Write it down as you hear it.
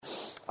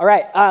All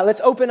right,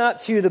 let's open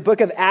up to the book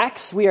of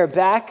Acts. We are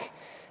back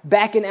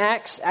in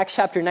Acts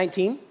chapter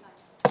 19.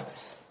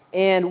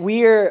 And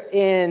we are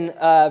in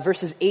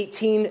verses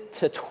 18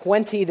 to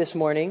 20 this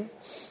morning.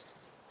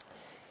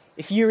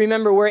 If you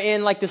remember, we're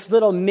in like this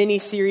little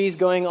mini-series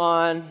going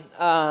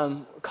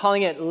on,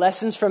 calling it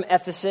Lessons from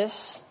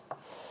Ephesus,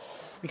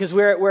 because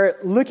we're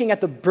looking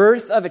at the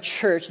birth of a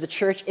church, the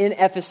church in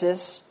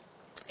Ephesus.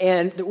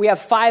 And we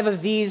have 5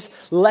 of these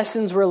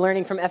lessons we're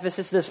learning from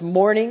Ephesus this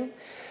morning.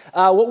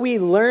 What we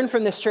learn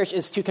from this church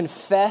is to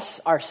confess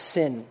our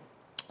sin.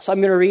 So I'm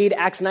going to read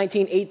Acts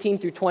 19, 18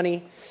 through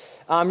 20.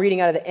 I'm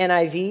reading out of the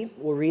NIV.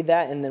 We'll read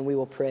that and then we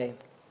will pray.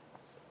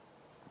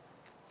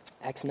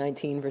 Acts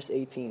 19, verse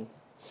 18.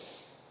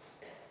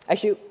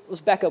 Actually,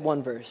 let's back up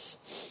one verse.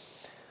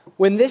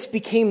 When this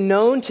became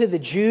known to the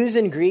Jews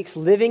and Greeks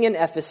living in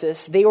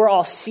Ephesus, they were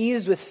all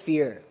seized with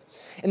fear.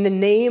 And the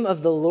name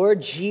of the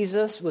Lord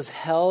Jesus was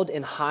held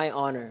in high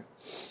honor.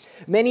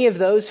 Many of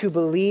those who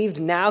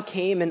believed now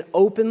came and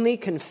openly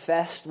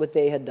confessed what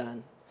they had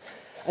done.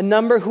 A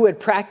number who had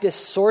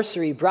practiced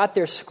sorcery brought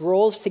their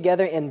scrolls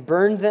together and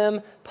burned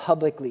them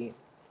publicly.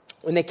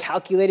 When they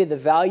calculated the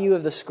value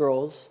of the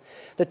scrolls,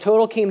 the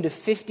total came to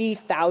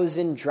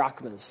 50,000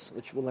 drachmas,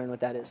 which we'll learn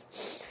what that is.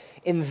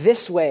 In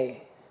this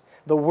way,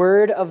 the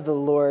word of the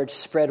Lord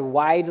spread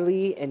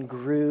widely and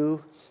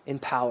grew in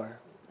power.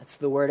 That's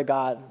the word of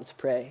God. Let's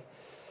pray.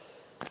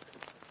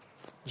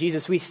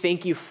 Jesus, we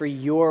thank you for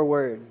your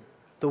word,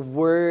 the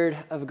word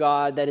of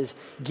God that is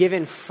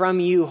given from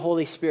you,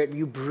 Holy Spirit.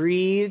 You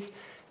breathed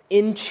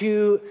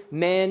into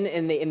men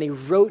and they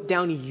wrote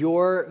down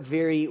your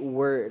very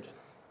word.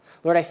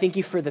 Lord, I thank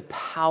you for the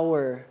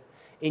power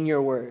in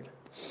your word.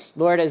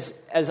 Lord, as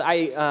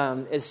I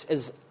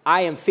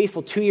am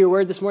faithful to your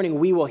word this morning,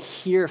 we will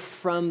hear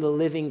from the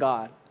living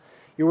God.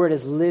 Your word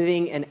is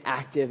living and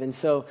active. And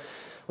so,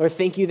 Lord,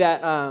 thank you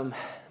that,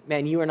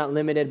 man, you are not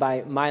limited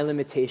by my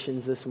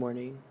limitations this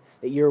morning,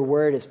 that your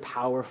word is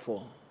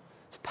powerful.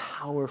 It's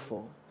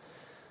powerful.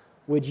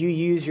 Would you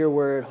use your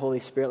word, Holy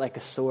Spirit, like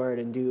a sword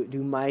and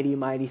do mighty,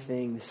 mighty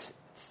things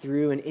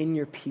through and in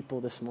your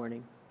people this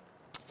morning?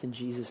 It's in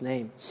Jesus'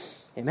 name.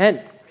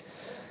 Amen.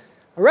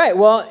 All right.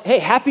 Well, hey,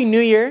 Happy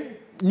New Year.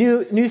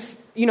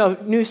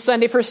 New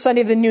Sunday, first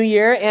Sunday of the new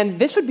year. And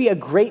this would be a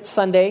great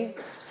Sunday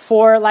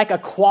for like a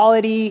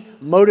quality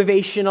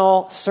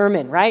motivational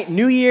sermon, right?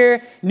 New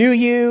year, new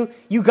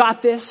you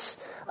got this.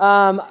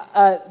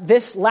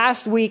 This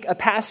last week, a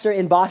pastor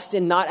in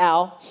Boston, not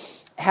Al,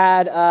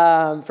 had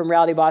from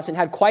Reality Boston,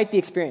 had quite the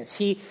experience.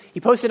 He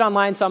posted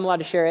online, so I'm allowed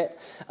to share it.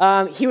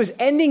 He was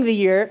ending the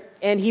year,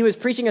 and he was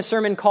preaching a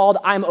sermon called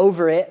I'm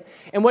Over It.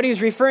 And what he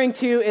was referring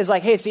to is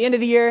like, hey, it's the end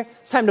of the year.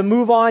 It's time to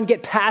move on,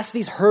 get past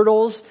these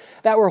hurdles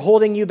that were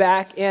holding you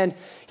back. And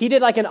he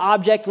did like an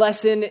object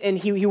lesson, and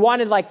he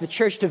wanted like the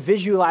church to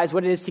visualize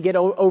what it is to get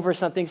over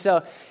something.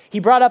 So he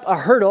brought up a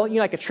hurdle,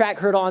 like a track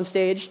hurdle on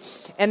stage.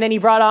 And then he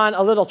brought on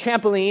a little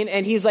trampoline,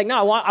 and he's like,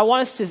 no, I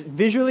want us to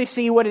visually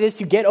see what it is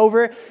to get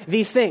over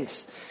these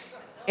things.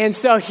 And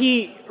so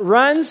he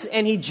runs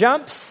and he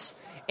jumps,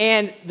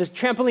 and the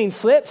trampoline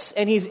slips,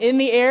 and he's in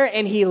the air,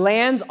 and he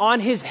lands on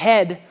his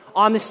head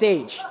on the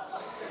stage.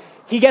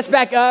 He gets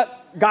back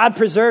up. God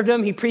preserved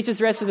him. He preaches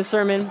the rest of the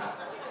sermon.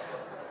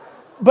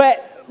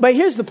 But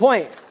here's the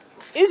point.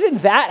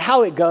 Isn't that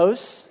how it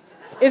goes?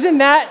 Isn't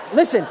that,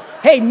 listen,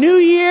 hey, new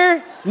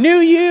year, new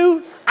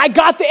you. I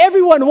got the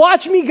everyone.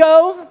 Watch me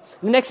go.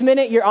 The next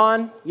minute, you're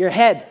on your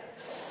head.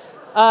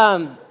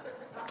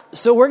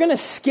 So we're going to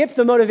skip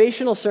the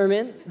motivational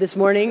sermon this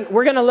morning.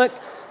 We're going to look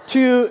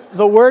to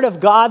the Word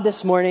of God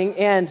this morning.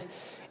 And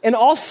in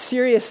all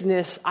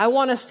seriousness, I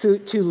want us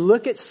to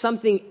look at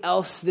something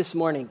else this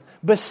morning.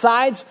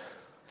 Besides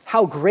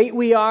how great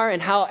we are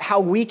and how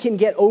we can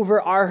get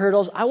over our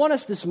hurdles, I want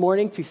us this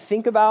morning to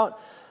think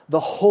about the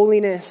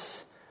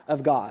holiness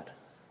of God.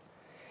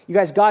 You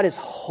guys, God is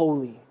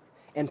holy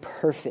and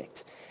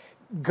perfect.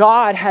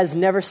 God has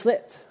never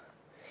slipped.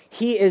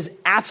 He is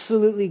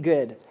absolutely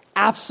good,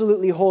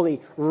 absolutely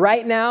holy.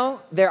 Right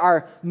now, there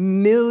are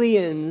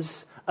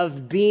millions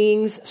of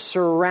beings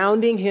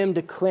surrounding him,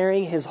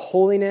 declaring his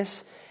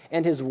holiness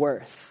and his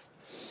worth.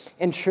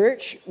 And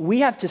church,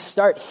 we have to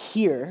start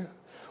here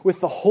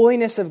with the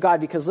holiness of God,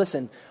 because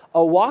listen,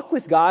 a walk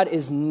with God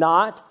is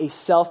not a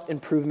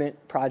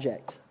self-improvement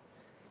project.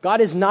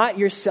 God is not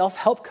your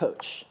self-help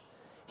coach.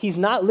 He's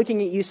not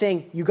looking at you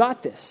saying, you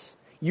got this,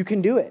 you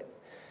can do it.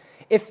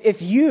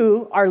 If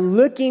you are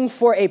looking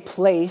for a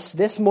place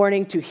this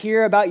morning to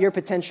hear about your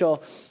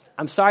potential,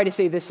 I'm sorry to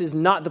say this is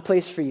not the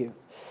place for you.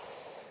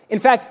 In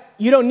fact,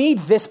 you don't need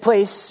this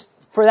place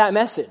for that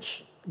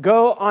message.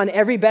 Go on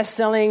every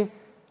best-selling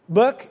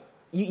book.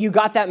 You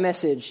got that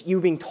message.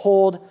 You're being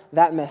told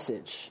that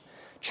message.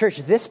 Church,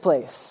 this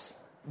place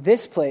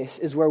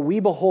is where we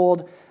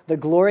behold the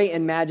glory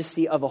and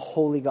majesty of a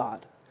holy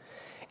God.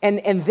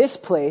 And this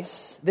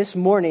place, this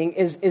morning,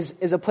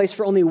 is a place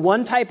for only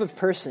one type of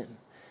person.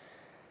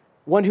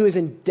 One who is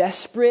in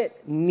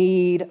desperate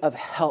need of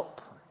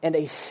help and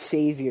a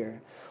Savior.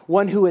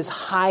 One who is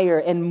higher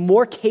and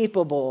more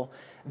capable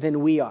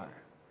than we are.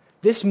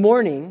 This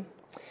morning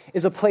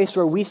is a place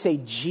where we say,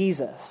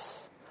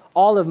 Jesus,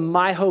 all of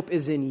my hope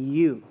is in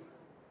you.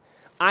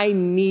 I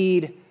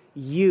need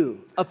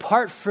you.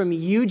 Apart from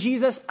you,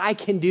 Jesus, I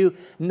can do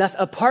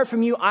nothing. Apart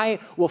from you, I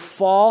will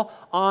fall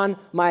on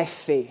my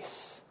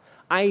face.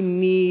 I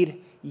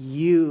need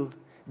you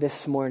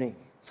this morning.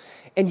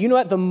 And you know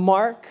what? The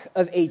mark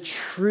of a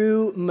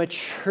true,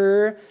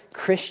 mature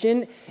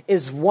Christian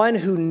is one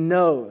who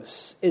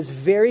knows, is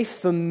very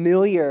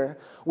familiar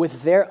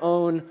with their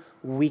own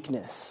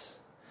weakness,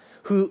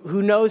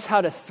 who knows how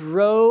to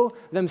throw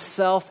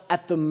themselves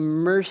at the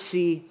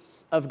mercy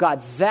of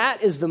God.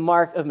 That is the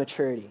mark of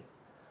maturity.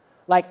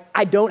 Like,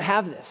 I don't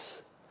have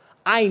this.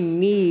 I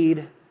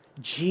need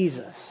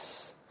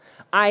Jesus.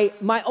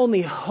 My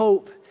only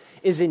hope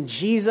is in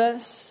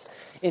Jesus,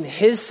 in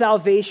his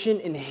salvation,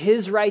 in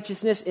his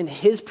righteousness, in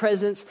his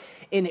presence,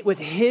 with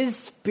his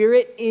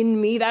Spirit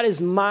in me. That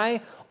is my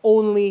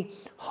only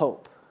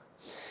hope.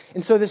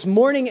 And so this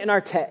morning in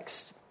our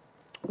text,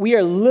 we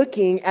are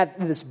looking at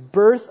this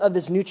birth of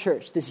this new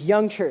church, this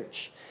young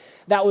church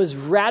that was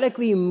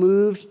radically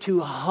moved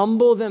to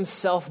humble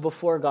themselves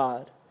before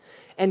God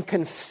and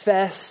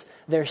confess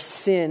their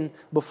sin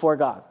before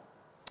God.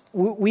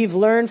 We've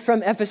learned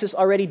from Ephesus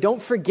already,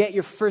 don't forget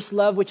your first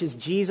love, which is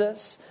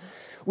Jesus.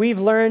 We've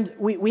learned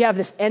we have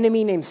this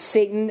enemy named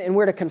Satan, and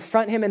we're to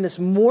confront him. And this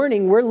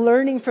morning, we're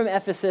learning from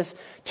Ephesus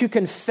to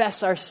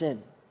confess our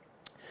sin.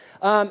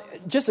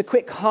 Just a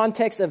quick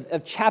context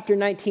of chapter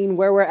 19,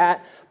 where we're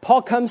at.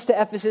 Paul comes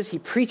to Ephesus. He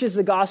preaches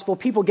the gospel.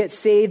 People get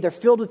saved. They're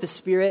filled with the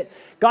Spirit.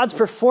 God's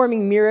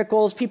performing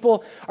miracles.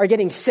 People are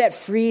getting set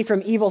free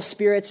from evil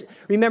spirits.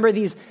 Remember,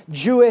 these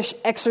Jewish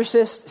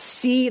exorcists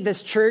see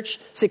this church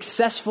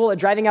successful at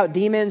driving out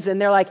demons, and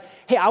they're like,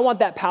 hey, I want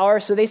that power.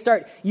 So they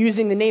start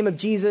using the name of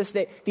Jesus.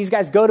 These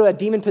guys go to a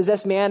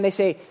demon-possessed man. They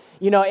say,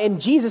 in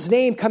Jesus'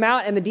 name, come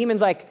out. And the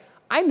demon's like,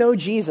 I know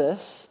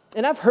Jesus,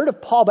 and I've heard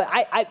of Paul, but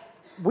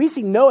we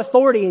see no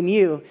authority in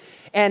you.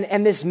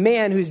 And this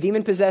man who's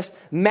demon-possessed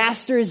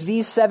masters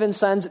these 7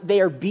 sons.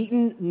 They are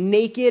beaten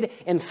naked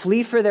and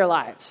flee for their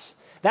lives.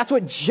 That's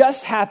what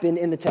just happened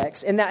in the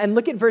text. And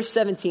look at verse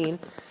 17.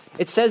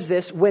 It says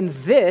this, when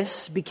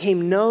this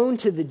became known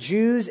to the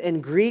Jews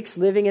and Greeks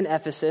living in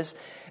Ephesus,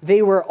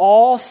 they were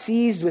all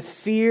seized with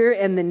fear,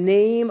 and the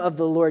name of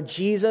the Lord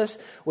Jesus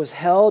was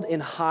held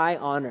in high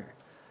honor.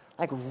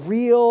 Like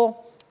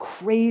real,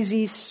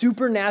 crazy,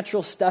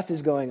 supernatural stuff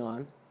is going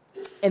on.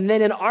 And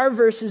then in our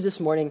verses this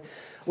morning,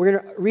 we're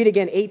going to read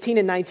again 18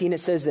 and 19. It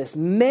says this,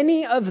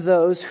 many of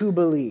those who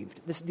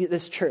believed,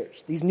 this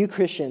church, these new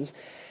Christians,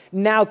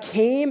 now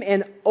came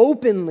and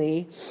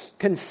openly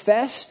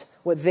confessed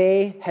what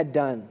they had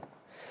done.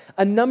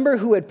 A number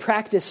who had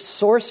practiced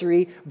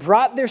sorcery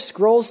brought their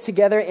scrolls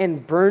together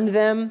and burned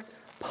them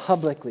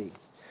publicly.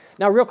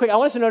 Now, real quick, I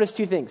want us to notice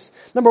 2 things.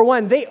 Number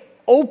 1, they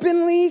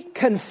openly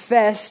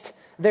confessed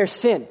their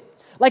sin.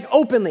 Like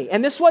openly.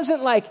 And this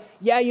wasn't like,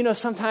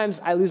 sometimes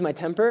I lose my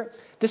temper.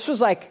 This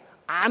was like,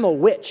 I'm a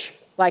witch.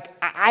 Like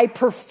I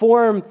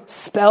perform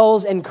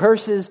spells and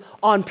curses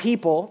on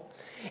people.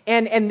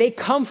 And they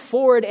come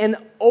forward and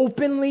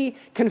openly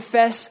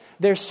confess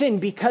their sin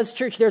because,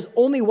 church, there's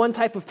only one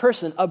type of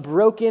person, a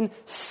broken,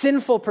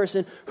 sinful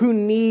person who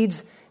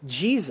needs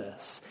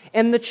Jesus.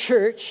 And the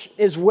church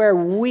is where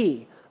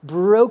we,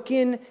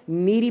 broken,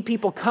 needy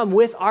people, come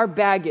with our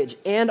baggage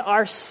and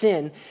our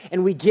sin,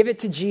 and we give it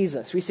to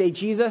Jesus. We say,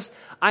 Jesus,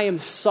 I am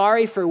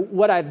sorry for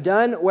what I've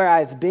done, where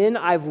I've been,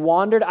 I've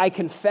wandered, I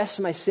confess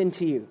my sin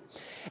to you.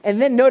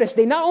 And then notice,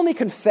 they not only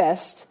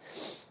confessed,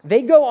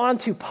 they go on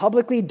to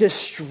publicly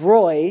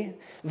destroy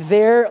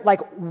their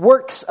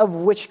works of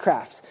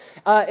witchcraft.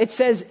 It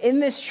says in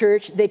this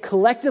church, they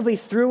collectively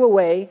threw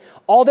away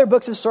all their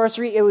books of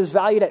sorcery. It was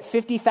valued at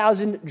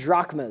 50,000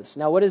 drachmas.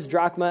 Now, what is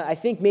drachma? I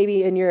think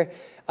maybe in your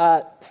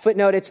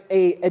footnote, it's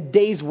a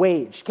day's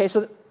wage. Okay,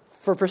 so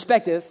for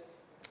perspective,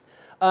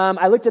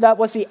 I looked it up.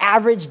 What's the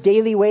average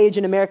daily wage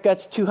in America?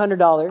 It's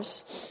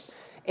 $200.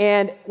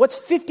 And what's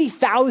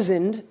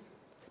 50,000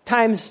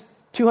 times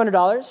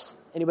 $200?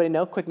 Anybody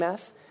know? Quick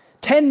math.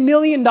 $10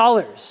 million.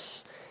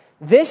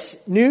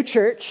 This new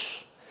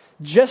church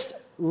just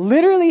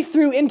literally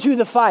threw into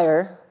the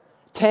fire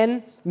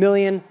 $10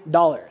 million.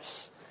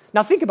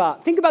 Now think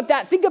about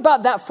that. Think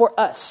about that for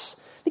us.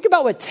 Think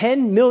about what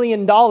 $10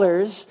 million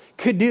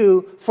could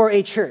do for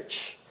a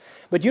church.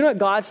 But you know what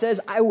God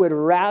says? I would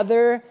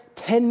rather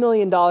 $10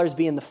 million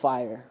be in the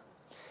fire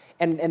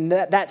and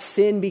that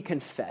sin be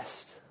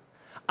confessed.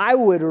 I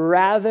would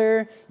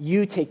rather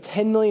you take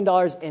 $10 million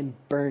and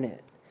burn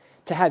it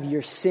to have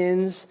your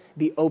sins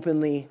be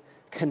openly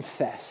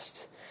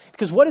confessed.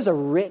 Because what is a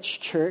rich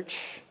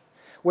church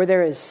where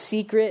there is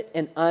secret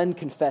and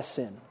unconfessed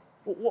sin?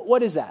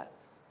 What is that?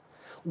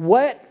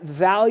 What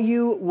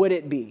value would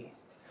it be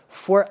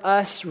for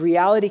us,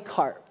 Reality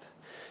Carp,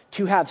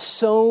 to have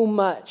so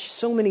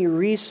many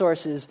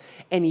resources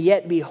and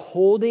yet be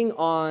holding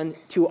on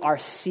to our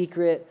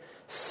secret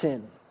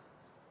sin?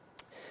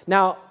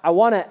 Now, I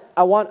want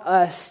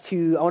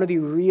to be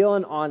real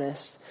and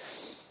honest.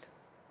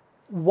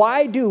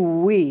 Why do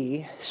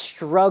we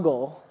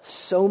struggle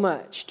so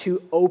much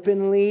to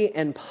openly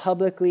and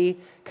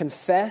publicly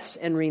confess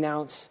and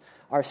renounce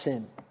our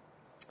sin?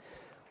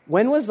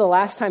 When was the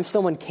last time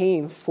someone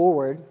came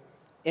forward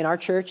in our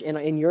church,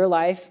 in your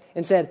life,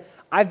 and said,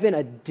 I've been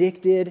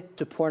addicted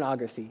to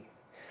pornography.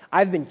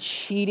 I've been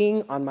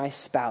cheating on my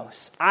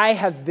spouse. I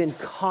have been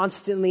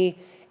constantly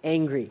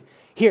angry.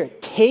 Here,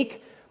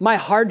 take my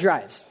hard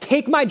drives.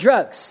 Take my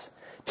drugs.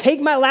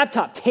 Take my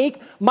laptop.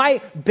 Take my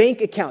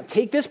bank account.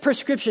 Take this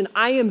prescription.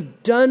 I am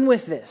done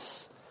with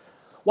this.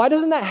 Why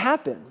doesn't that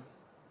happen?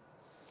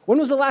 When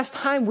was the last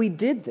time we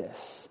did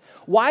this?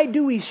 Why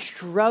do we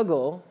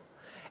struggle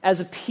as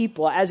a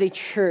people, as a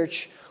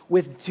church,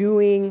 with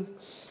doing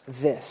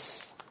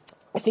this?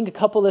 I think a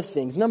couple of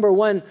things. Number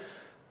one,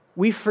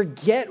 we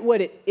forget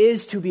what it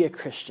is to be a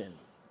Christian.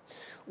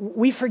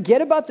 We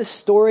forget about the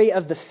story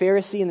of the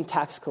Pharisee and the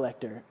tax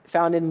collector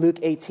found in Luke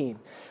 18.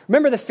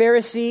 Remember the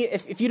Pharisee?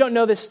 If you don't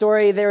know this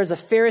story, there is a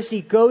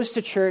Pharisee, goes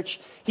to church.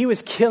 He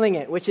was killing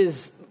it, which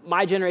is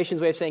my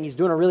generation's way of saying he's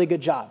doing a really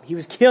good job. He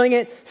was killing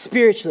it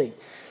spiritually.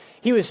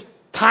 He was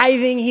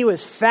tithing, he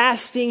was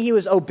fasting, he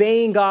was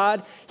obeying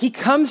God. He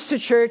comes to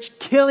church,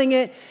 killing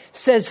it,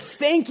 says,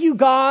 thank you,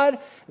 God,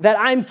 that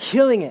I'm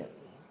killing it.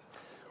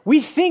 We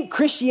think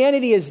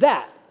Christianity is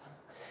that.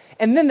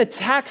 And then the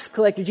tax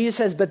collector, Jesus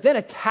says, but then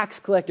a tax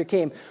collector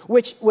came,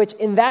 which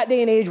in that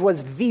day and age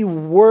was the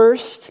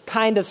worst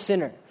kind of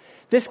sinner.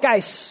 This guy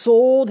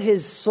sold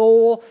his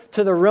soul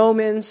to the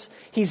Romans.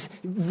 He's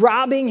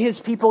robbing his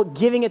people,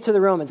 giving it to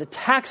the Romans. A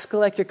tax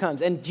collector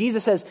comes, and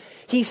Jesus says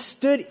he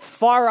stood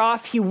far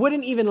off. He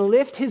wouldn't even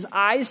lift his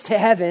eyes to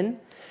heaven,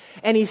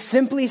 and he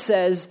simply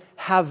says,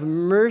 have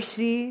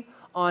mercy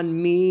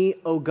on me,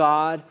 O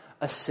God,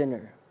 a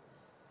sinner.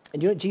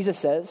 And you know what Jesus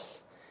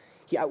says?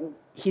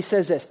 He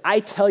says this, I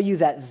tell you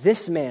that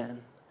this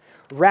man,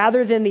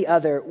 rather than the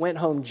other, went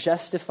home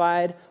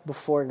justified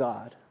before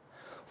God.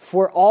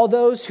 For all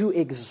those who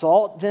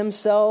exalt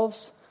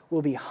themselves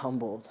will be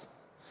humbled,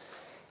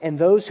 and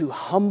those who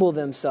humble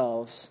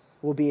themselves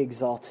will be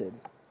exalted.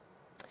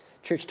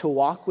 Church, to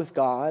walk with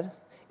God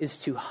is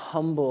to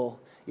humble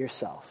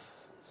yourself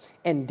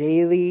and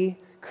daily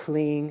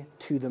cling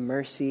to the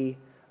mercy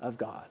of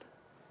God.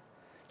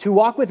 To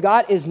walk with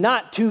God is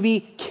not to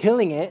be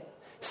killing it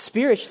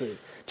spiritually.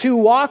 To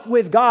walk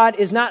with God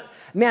is not,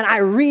 man, I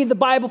read the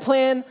Bible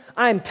plan,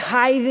 I'm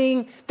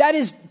tithing.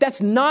 That's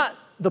not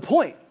the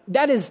point.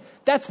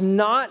 That's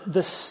not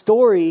the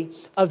story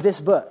of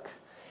this book.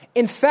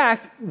 In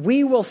fact,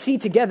 we will see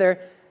together,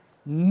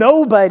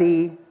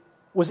 nobody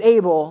was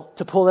able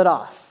to pull it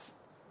off.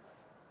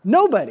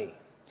 Nobody.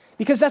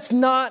 Because that's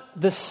not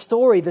the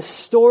story. The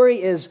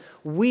story is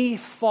we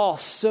fall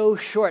so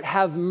short.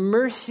 Have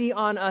mercy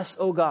on us,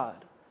 O God.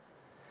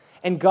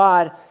 And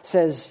God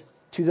says,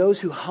 to those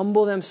who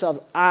humble themselves,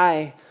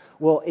 I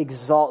will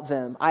exalt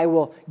them. I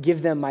will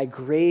give them my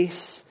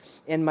grace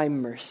and my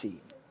mercy.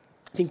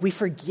 I think we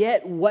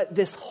forget what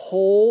this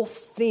whole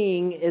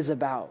thing is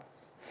about.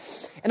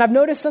 And I've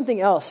noticed something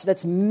else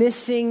that's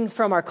missing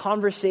from our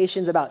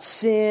conversations about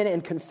sin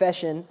and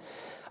confession.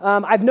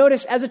 I've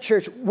noticed as a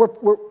church,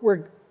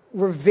 we're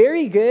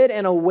very good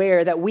and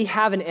aware that we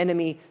have an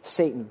enemy,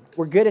 Satan.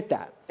 We're good at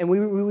that. And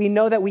we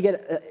know that we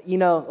get,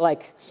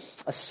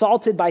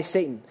 assaulted by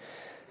Satan.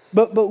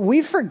 But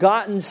we've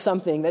forgotten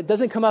something that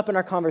doesn't come up in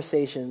our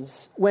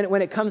conversations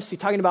when it comes to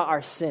talking about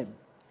our sin.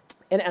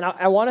 And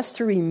I want us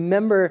to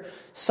remember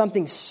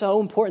something so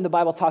important the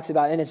Bible talks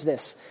about, and it's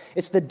this.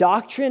 It's the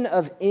doctrine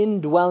of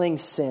indwelling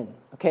sin.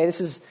 Okay,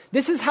 this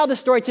is how the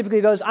story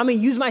typically goes. I'm going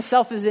to use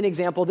myself as an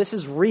example. This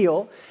is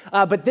real,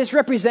 but this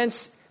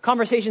represents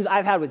conversations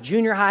I've had with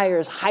junior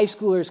hires, high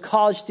schoolers,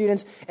 college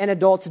students, and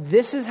adults.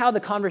 This is how the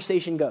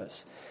conversation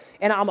goes.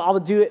 And I'll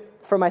do it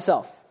for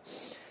myself.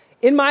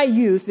 In my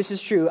youth, this is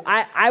true,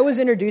 I was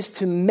introduced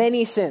to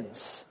many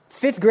sins.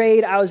 5th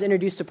grade, I was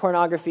introduced to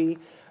pornography.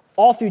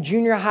 All through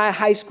junior high,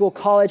 high school,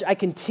 college, I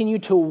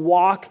continued to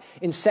walk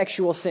in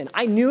sexual sin.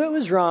 I knew it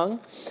was wrong,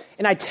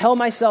 and I tell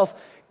myself,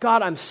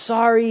 God, I'm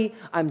sorry,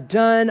 I'm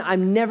done,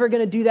 I'm never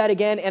going to do that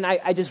again, and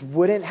I just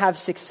wouldn't have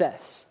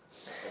success.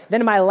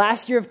 Then in my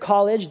last year of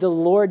college, the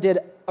Lord did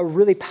a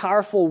really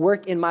powerful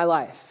work in my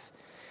life.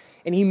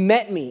 And he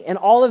met me, and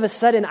all of a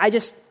sudden, I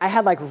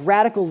had like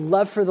radical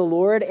love for the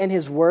Lord and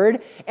his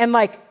word, and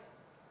like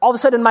all of a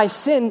sudden my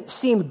sin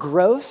seemed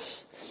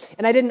gross,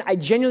 and I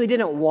genuinely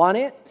didn't want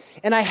it.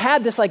 And I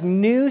had this like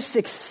new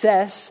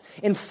success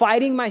in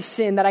fighting my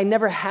sin that I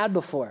never had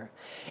before.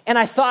 And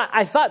I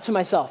thought to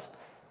myself,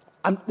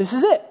 this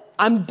is it.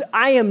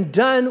 I am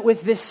done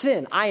with this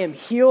sin. I am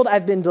healed.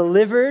 I've been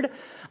delivered.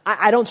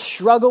 I don't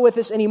struggle with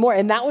this anymore.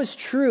 And that was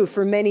true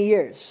for many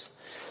years.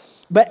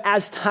 But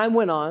as time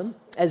went on,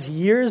 as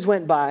years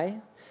went by,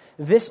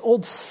 this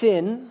old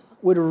sin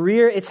would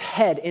rear its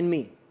head in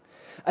me.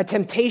 A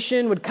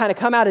temptation would kind of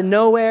come out of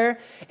nowhere,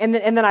 and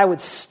then I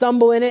would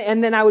stumble in it,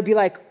 and then I would be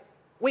like,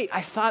 wait,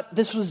 I thought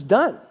this was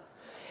done.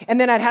 And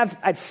then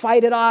I'd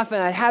fight it off,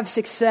 and I'd have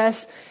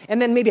success,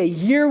 and then maybe a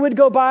year would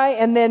go by,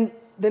 and then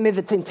maybe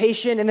the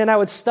temptation, and then I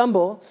would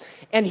stumble.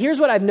 And here's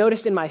what I've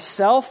noticed in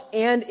myself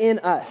and in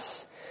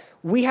us.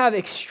 We have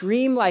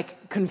extreme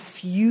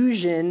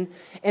confusion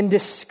and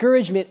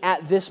discouragement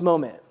at this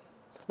moment.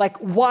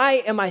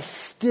 Why am I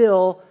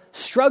still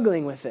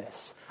struggling with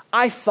this?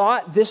 I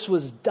thought this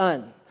was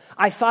done.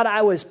 I thought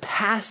I was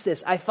past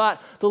this. I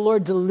thought the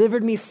Lord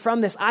delivered me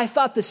from this. I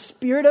thought the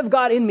Spirit of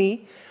God in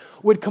me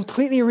would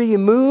completely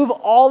remove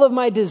all of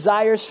my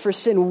desires for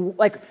sin.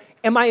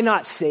 Am I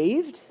not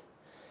saved?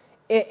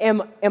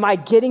 Am I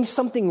getting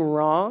something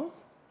wrong?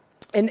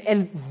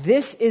 And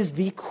this is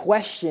the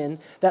question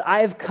that I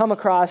have come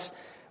across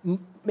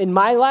in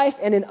my life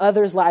and in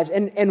others' lives.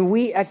 And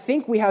I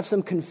think we have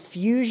some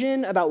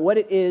confusion about what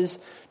it is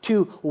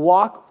to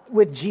walk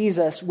with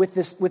Jesus with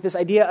this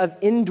idea of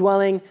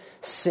indwelling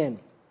sin.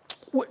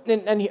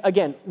 And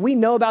again, we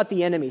know about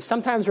the enemy.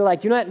 Sometimes we're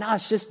like, you know what? No,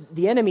 it's just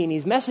the enemy and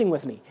he's messing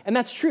with me. And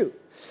that's true.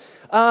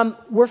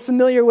 We're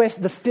familiar with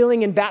the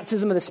filling and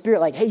baptism of the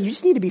Spirit. Hey, you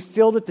just need to be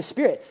filled with the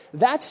Spirit.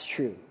 That's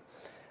true.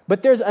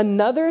 But there's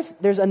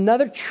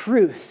another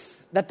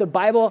truth that the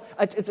Bible,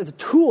 it's a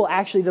tool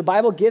actually the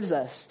Bible gives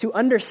us to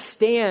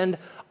understand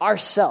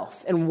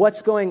ourself and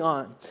what's going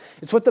on.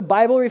 It's what the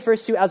Bible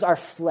refers to as our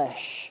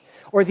flesh,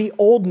 or the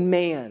old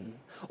man,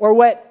 or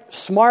what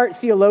smart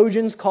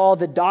theologians call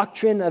the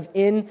doctrine of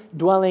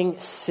indwelling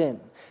sin.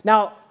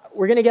 Now,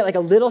 we're going to get a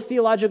little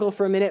theological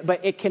for a minute,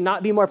 but it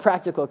cannot be more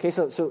practical, okay?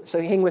 So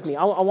hang with me.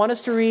 I want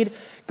us to read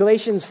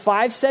Galatians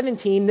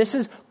 5:17. This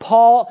is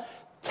Paul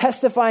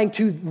testifying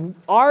to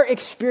our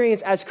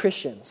experience as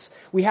Christians.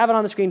 We have it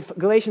on the screen.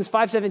 Galatians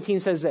 5:17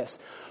 says this: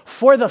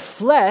 "For the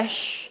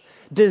flesh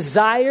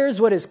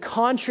desires what is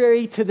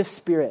contrary to the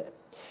Spirit,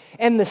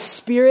 and the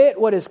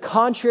Spirit what is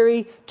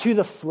contrary to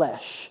the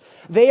flesh.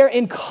 They are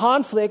in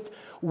conflict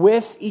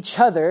with each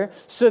other,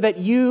 so that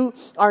you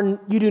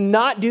do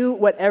not do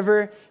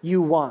whatever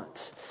you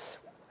want."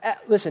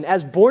 Listen,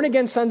 as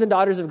born-again sons and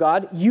daughters of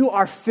God, you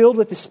are filled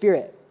with the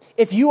Spirit.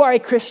 If you are a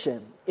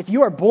Christian, if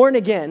you are born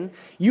again,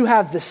 you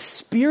have the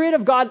Spirit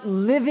of God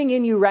living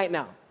in you right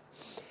now.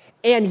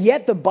 And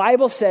yet the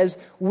Bible says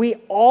we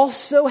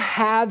also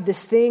have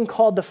this thing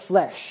called the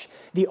flesh,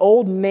 the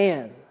old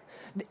man,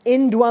 the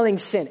indwelling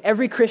sin.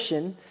 Every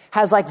Christian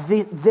has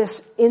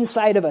this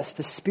inside of us,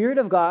 the Spirit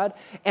of God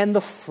and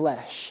the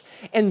flesh.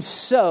 And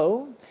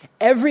so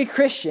every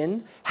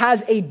Christian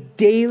has a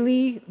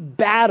daily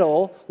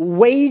battle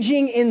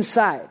waging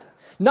inside.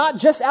 Not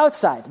just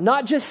outside,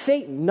 not just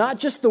Satan, not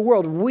just the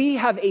world. We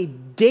have a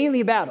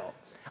daily battle.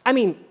 I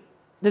mean,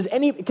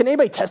 can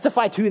anybody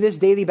testify to this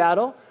daily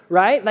battle?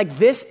 Right?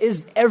 This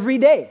is every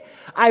day.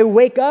 I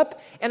wake up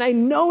and I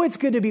know it's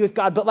good to be with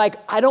God, but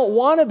I don't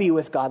want to be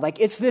with God.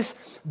 It's this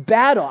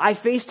battle. I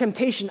face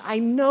temptation. I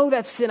know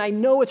that's sin. I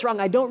know it's wrong.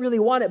 I don't really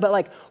want it,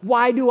 but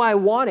why do I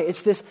want it?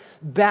 It's this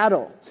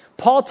battle.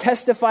 Paul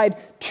testified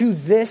to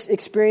this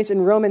experience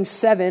in Romans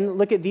 7.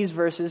 Look at these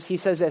verses. He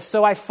says this: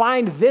 "So I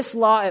find this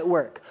law at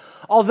work.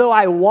 Although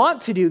I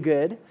want to do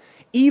good,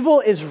 evil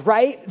is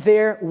right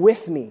there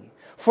with me.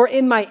 For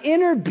in my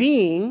inner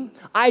being,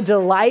 I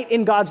delight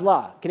in God's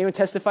law." Can anyone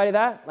testify to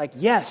that?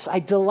 Yes, I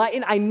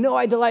know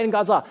I delight in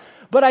God's law.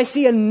 "But I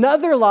see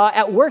another law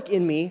at work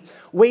in me,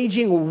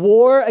 waging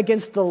war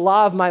against the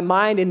law of my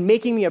mind and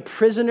making me a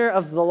prisoner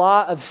of the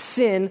law of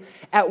sin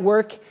at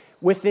work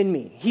within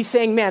me." He's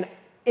saying, man,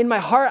 in my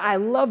heart, I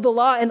love the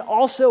law. And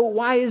also,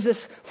 why is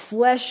this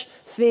flesh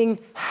thing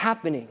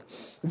happening?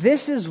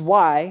 This is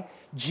why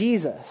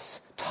Jesus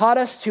taught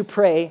us to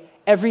pray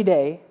every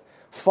day,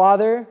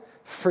 "Father,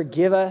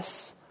 forgive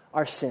us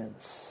our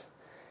sins."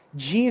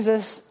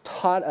 Jesus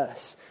taught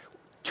us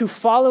to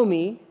follow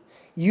me.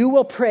 You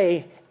will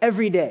pray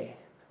every day,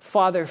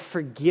 "Father,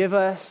 forgive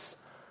us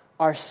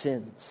our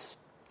sins."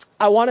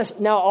 I want us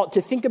now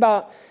to think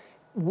about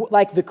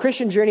the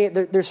Christian journey.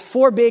 There's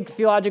four big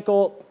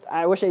theological,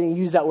 I wish I didn't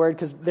use that word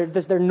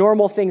because they're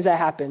normal things that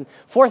happen.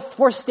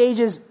 Four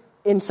stages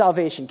in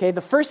salvation, okay?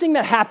 The first thing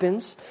that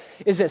happens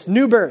is this: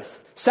 new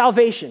birth,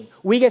 salvation.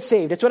 We get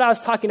saved. It's what I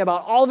was talking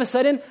about. All of a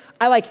sudden,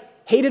 I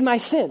hated my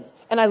sin,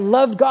 and I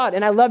loved God,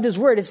 and I loved His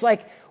Word. It's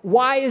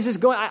why is this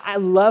going? I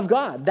love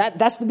God.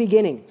 That's the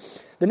beginning.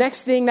 The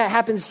next thing that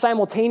happens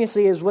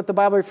simultaneously is what the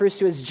Bible refers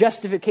to as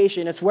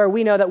justification. It's where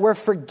we know that we're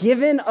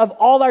forgiven of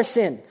all our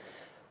sin,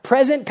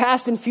 present,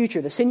 past, and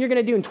future. The sin you're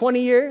going to do in 20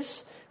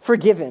 years,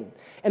 forgiven.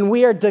 And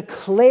we are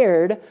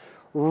declared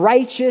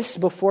righteous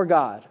before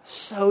God.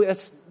 So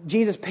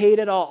Jesus paid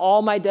it all.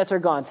 All my debts are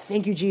gone.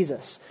 Thank you,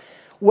 Jesus.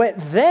 What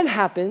then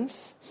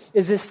happens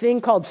is this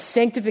thing called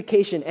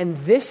sanctification. And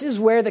this is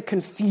where the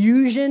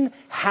confusion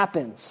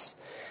happens.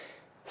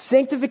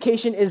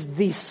 Sanctification is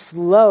the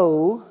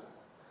slow,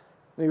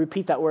 let me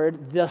repeat that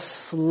word, the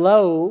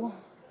slow,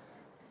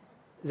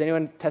 does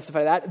anyone testify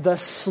to that? The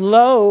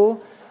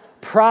slow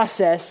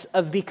process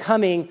of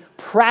becoming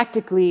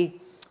practically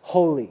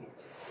holy.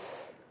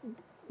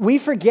 We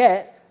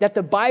forget that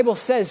the Bible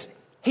says,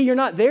 hey, you're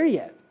not there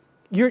yet.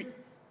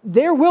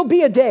 There will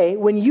be a day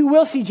when you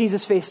will see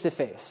Jesus face to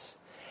face.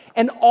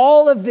 And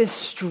all of this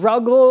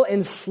struggle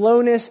and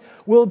slowness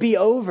will be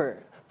over.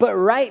 But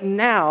right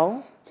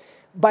now,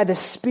 by the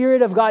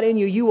Spirit of God in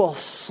you, you will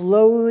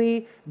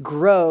slowly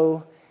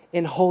grow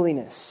in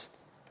holiness.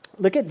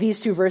 Look at these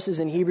two verses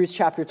in Hebrews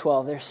chapter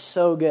 12. They're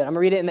so good. I'm going to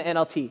read it in the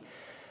NLT.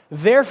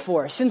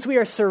 Therefore, since we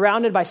are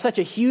surrounded by such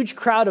a huge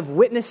crowd of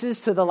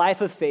witnesses to the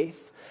life of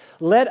faith,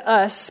 let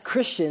us,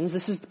 Christians,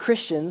 this is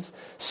Christians,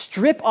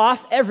 strip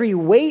off every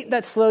weight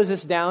that slows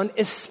us down,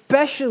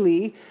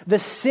 especially the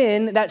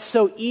sin that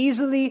so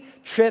easily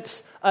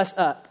trips us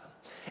up.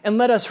 And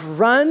let us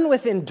run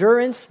with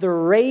endurance the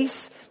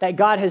race that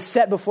God has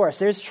set before us.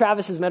 There's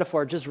Travis's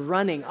metaphor, just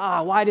running.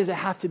 Why does it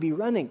have to be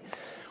running?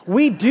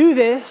 We do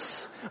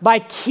this by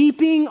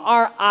keeping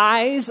our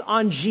eyes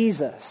on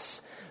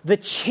Jesus, the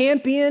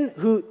champion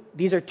who,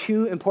 these are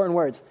two important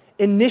words,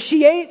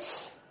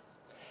 initiates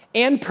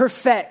and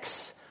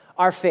perfects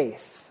our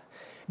faith.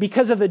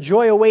 Because of the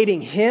joy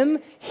awaiting him,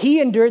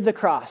 he endured the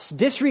cross,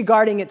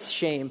 disregarding its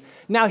shame.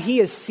 Now he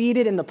is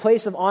seated in the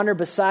place of honor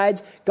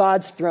besides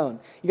God's throne.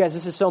 You guys,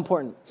 this is so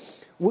important.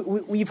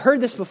 We've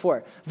heard this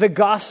before. The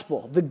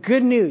gospel, the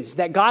good news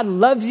that God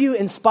loves you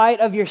in spite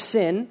of your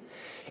sin,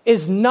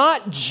 is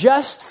not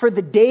just for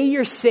the day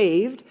you're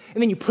saved,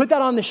 and then you put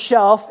that on the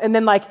shelf, and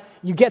then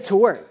you get to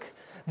work.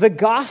 The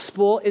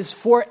gospel is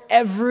for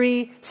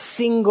every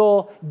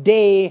single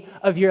day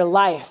of your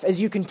life. As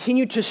you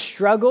continue to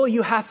struggle,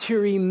 you have to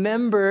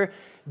remember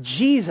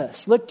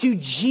Jesus. Look to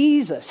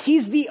Jesus.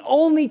 He's the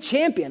only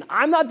champion.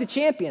 I'm not the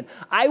champion.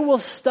 I will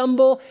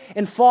stumble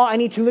and fall. I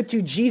need to look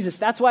to Jesus.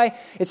 That's why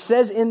it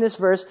says in this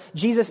verse,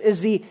 Jesus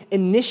is the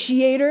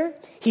initiator.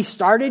 He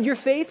started your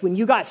faith. When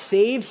you got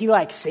saved, he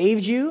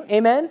saved you.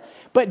 Amen.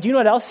 But do you know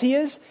what else he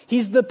is?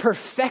 He's the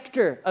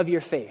perfecter of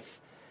your faith,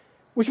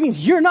 which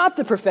means you're not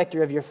the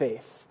perfecter of your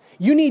faith.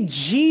 You need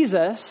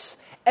Jesus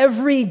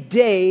every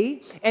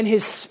day and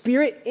his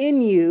Spirit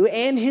in you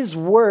and his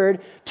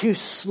word to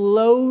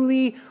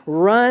slowly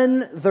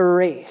run the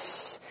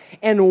race.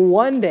 And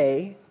one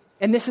day,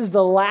 and this is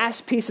the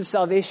last piece of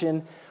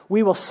salvation,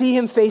 we will see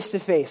him face to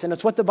face. And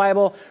it's what the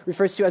Bible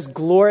refers to as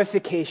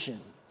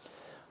glorification.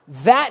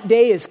 That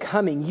day is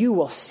coming. You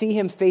will see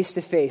him face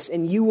to face,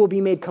 and you will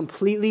be made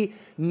completely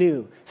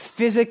new,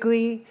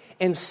 physically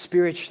and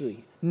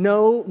spiritually.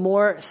 No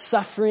more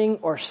suffering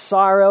or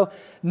sorrow,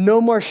 no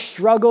more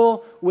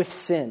struggle with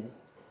sin.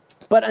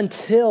 But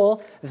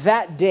until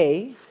that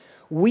day,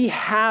 we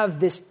have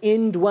this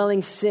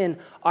indwelling sin,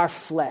 our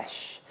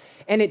flesh.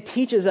 And it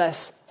teaches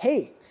us,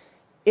 hey,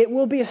 it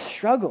will be a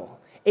struggle,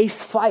 a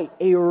fight,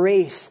 a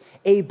race,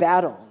 a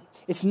battle.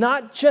 It's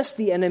not just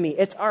the enemy,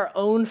 it's our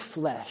own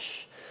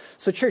flesh.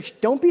 So church,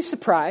 don't be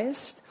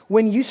surprised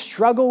when you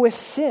struggle with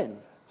sin.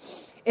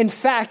 In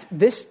fact,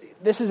 this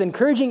is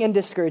encouraging and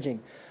discouraging.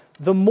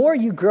 The more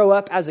you grow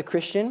up as a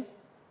Christian,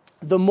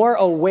 the more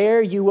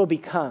aware you will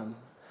become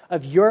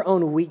of your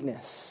own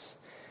weakness,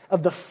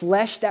 of the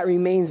flesh that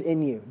remains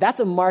in you. That's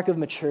a mark of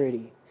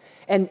maturity.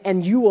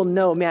 And you will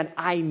know, man,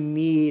 I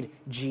need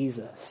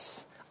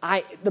Jesus.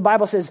 The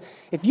Bible says,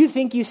 if you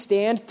think you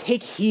stand,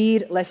 take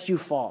heed lest you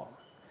fall.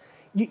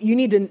 You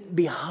need to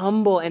be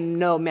humble and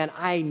know, man,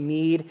 I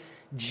need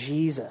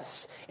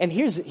Jesus. And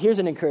here's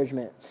an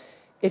encouragement.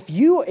 If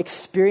you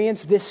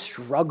experience this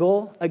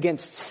struggle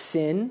against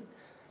sin,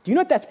 do you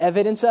know what that's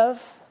evidence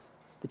of?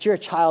 That you're a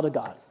child of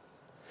God.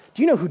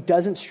 Do you know who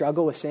doesn't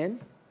struggle with sin?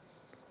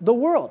 The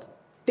world.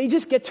 They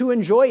just get to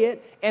enjoy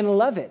it and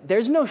love it.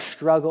 There's no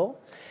struggle.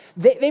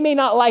 They may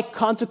not like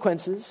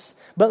consequences,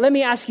 but let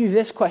me ask you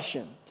this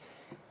question.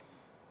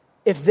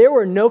 If there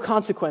were no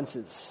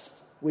consequences,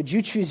 would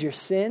you choose your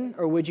sin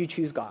or would you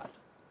choose God?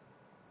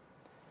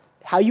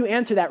 How you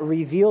answer that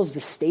reveals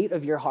the state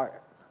of your heart.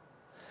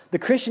 The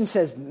Christian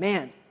says,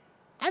 man,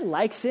 I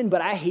like sin, but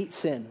I hate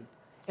sin.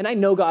 And I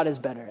know God is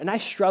better. And I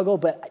struggle,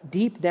 but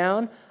deep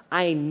down,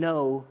 I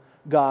know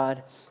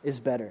God is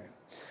better.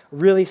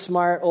 Really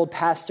smart old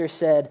pastor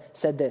said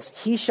this,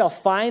 he shall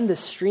find the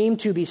stream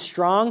to be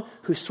strong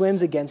who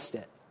swims against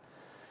it.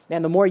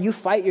 Man, the more you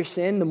fight your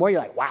sin, the more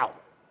you're like, wow,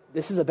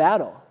 this is a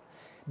battle.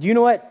 Do you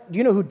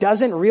know who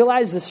doesn't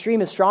realize the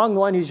stream is strong? The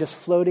one who's just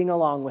floating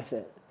along with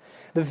it.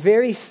 The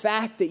very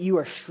fact that you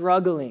are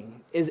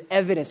struggling is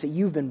evidence that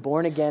you've been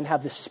born again,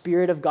 have the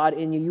Spirit of God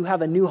in you. You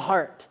have a new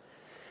heart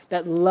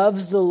that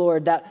loves the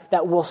Lord,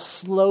 that will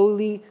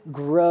slowly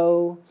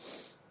grow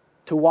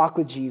to walk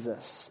with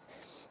Jesus.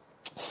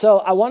 So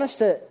I want us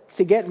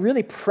to get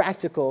really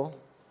practical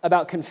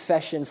about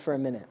confession for a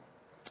minute.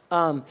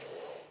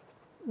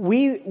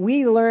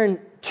 We learn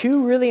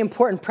two really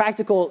important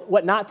practical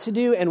what not to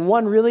do and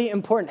one really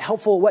important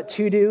helpful what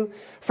to do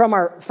from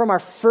our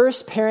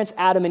first parents,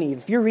 Adam and Eve.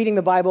 If you're reading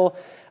the Bible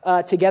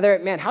together,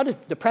 man, how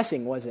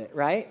depressing was it,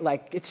 right?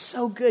 It's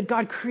so good.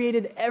 God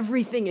created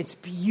everything. It's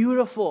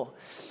beautiful.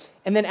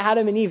 And then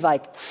Adam and Eve,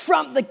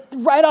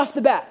 right off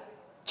the bat,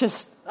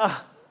 just,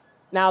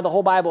 now the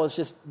whole Bible is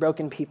just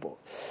broken people.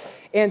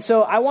 And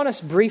so I want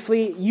us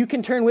briefly, you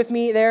can turn with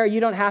me there. You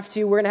don't have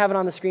to. We're going to have it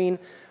on the screen.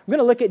 I'm going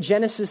to look at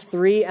Genesis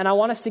 3, and I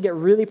want us to get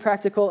really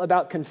practical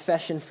about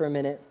confession for a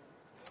minute.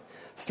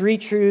 3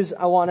 truths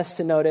I want us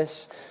to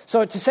notice.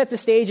 So to set the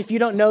stage, if you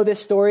don't know this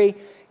story,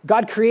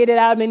 God created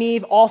Adam and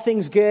Eve, all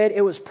things good.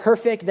 It was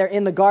perfect. They're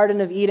in the Garden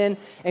of Eden.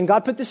 And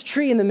God put this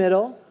tree in the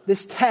middle,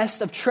 this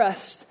test of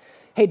trust.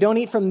 Hey, don't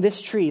eat from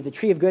this tree, the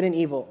tree of good and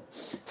evil.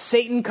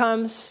 Satan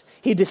comes.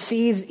 He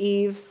deceives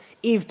Eve.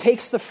 Eve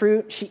takes the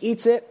fruit. She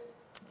eats it,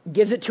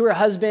 gives it to her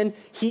husband.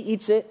 He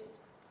eats it.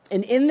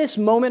 And in this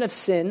moment of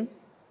sin,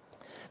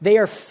 they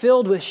are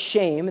filled with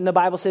shame. And the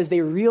Bible says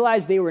they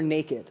realized they were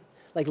naked,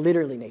 like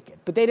literally naked.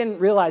 But they didn't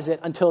realize it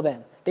until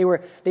then. They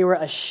were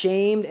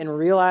ashamed and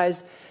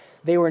realized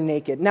they were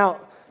naked. Now,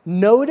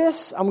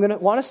 notice,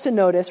 want us to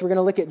notice, we're going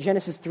to look at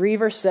Genesis 3,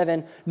 verse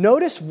 7.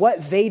 Notice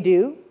what they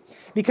do,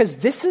 because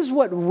this is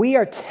what we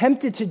are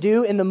tempted to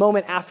do in the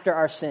moment after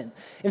our sin.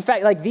 In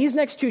fact, like these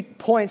next 2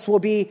 points will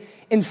be,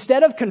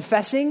 instead of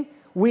confessing,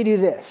 we do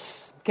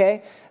this,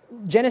 okay?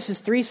 Genesis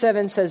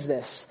 3:7 says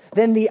this,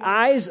 "Then the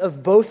eyes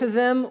of both of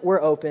them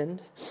were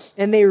opened,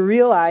 and they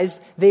realized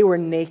they were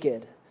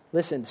naked."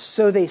 Listen,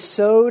 "So they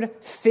sewed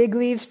fig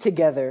leaves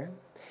together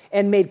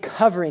and made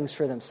coverings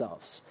for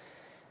themselves."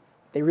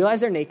 They realize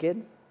they're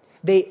naked.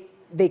 They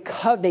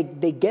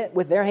get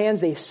with their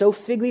hands, they sew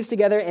fig leaves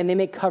together, and they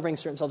make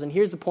coverings for themselves. And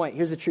here's the point,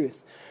 here's the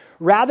truth.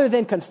 Rather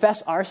than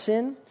confess our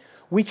sin,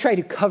 we try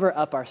to cover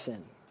up our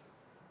sin,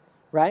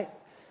 right?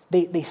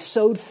 They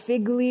sewed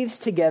fig leaves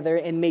together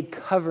and made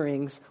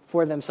coverings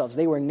for themselves.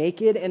 They were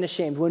naked and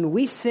ashamed. When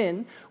we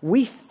sin,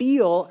 we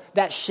feel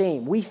that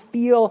shame. We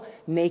feel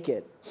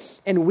naked.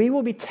 And we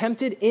will be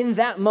tempted in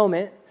that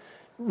moment,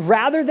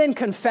 rather than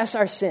confess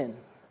our sin,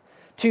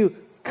 to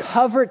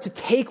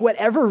take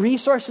whatever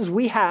resources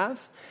we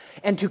have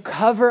and to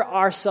cover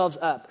ourselves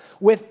up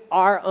with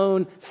our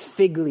own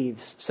fig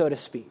leaves, so to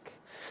speak.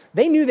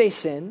 They knew they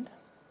sinned,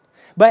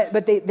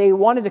 but they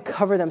wanted to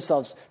cover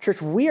themselves.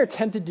 Church, we are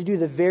tempted to do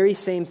the very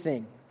same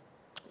thing.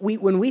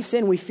 When we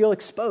sin, we feel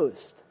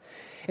exposed.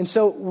 And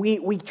so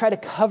we try to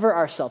cover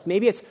ourselves.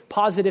 Maybe it's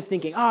positive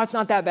thinking, oh, it's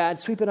not that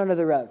bad, sweep it under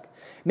the rug.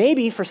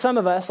 Maybe for some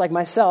of us, like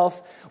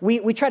myself,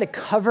 we try to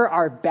cover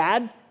our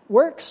bad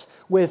works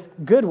with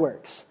good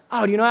works.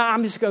 Oh, do you know what?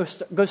 I'm just going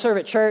to go serve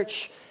at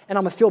church, and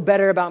I'm going to feel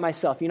better about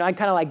myself. You know, I'm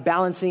kind of like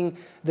balancing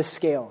the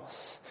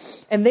scales.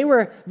 And they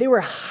were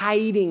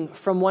hiding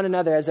from one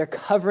another as they're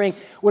covering.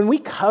 When we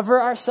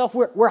cover ourselves,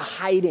 we're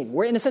hiding.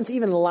 We're, in a sense,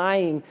 even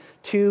lying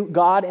to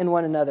God and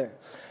one another.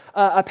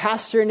 A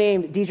pastor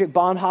named Dietrich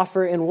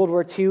Bonhoeffer in World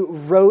War II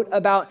wrote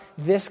about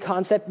this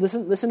concept.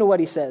 Listen to what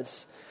he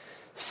says.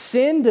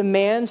 "Sin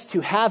demands to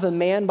have a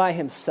man by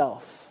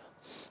himself.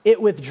 It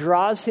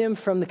withdraws him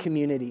from the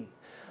community.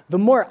 The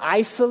more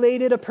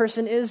isolated a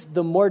person is,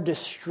 the more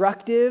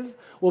destructive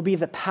will be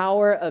the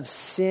power of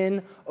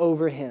sin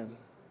over him."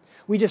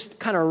 We just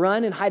kind of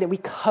run and hide, and we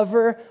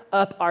cover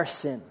up our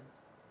sin.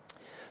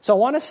 So I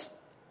want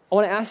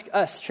to ask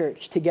us,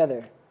 church,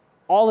 together,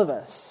 all of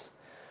us,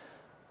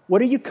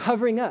 what are you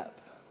covering up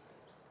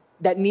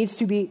that needs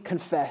to be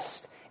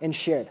confessed and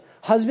shared?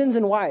 Husbands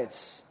and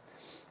wives,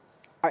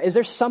 is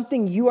there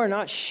something you are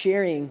not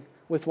sharing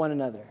with one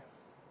another?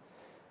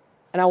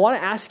 And I want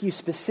to ask you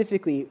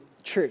specifically,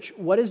 church,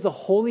 what is the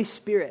Holy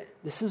Spirit?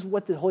 This is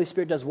what the Holy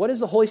Spirit does. What is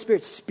the Holy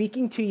Spirit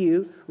speaking to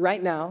you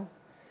right now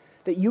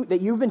that you've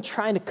been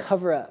trying to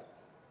cover up?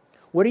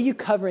 What are you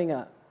covering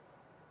up?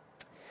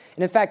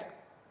 And in fact,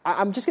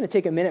 I'm just going to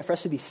take a minute for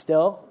us to be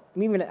still.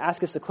 I'm even going to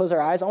ask us to close our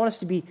eyes. I want us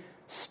to be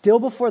still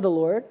before the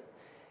Lord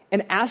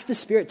and ask the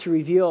Spirit to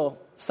reveal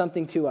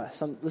something to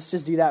us. Let's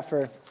just do that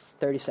for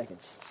 30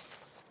 seconds.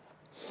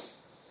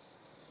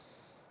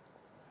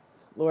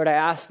 Lord, I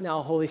ask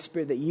now, Holy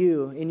Spirit, that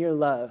you, in your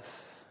love,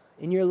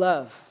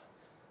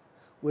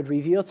 would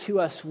reveal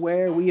to us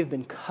where we have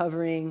been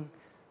covering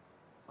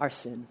our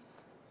sin.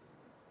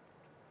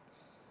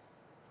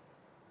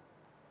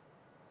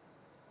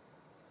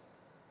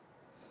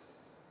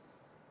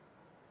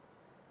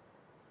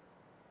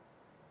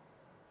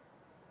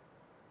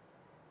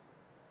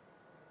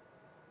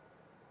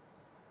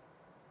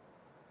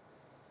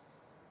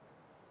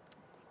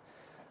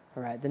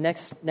 All right, the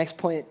next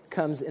point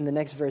comes in the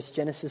next verse,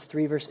 Genesis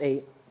 3, verse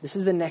 8. This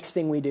is the next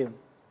thing we do.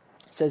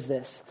 It says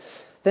this,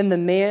 "Then the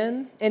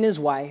man and his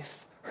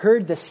wife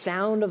heard the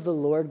sound of the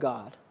Lord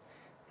God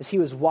as he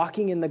was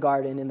walking in the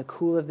garden in the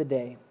cool of the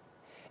day,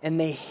 and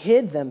they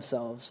hid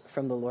themselves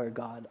from the Lord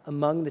God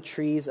among the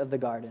trees of the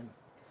garden."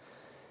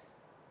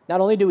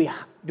 Not only do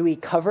we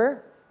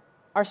cover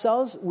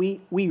ourselves,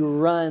 we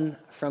run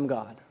from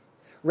God.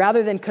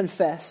 Rather than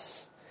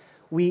confess,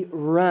 we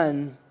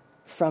run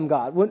from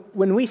God.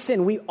 When we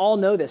sin, we all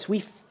know this. We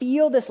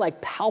feel this like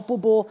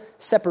palpable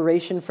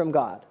separation from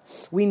God.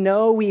 We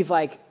know we've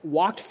like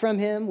walked from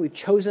him, we've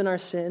chosen our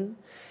sin.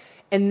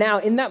 And now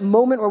in that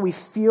moment where we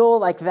feel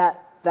like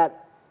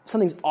that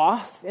something's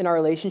off in our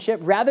relationship,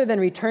 rather than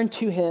return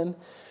to him,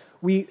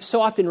 we so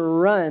often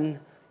run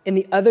in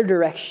the other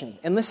direction.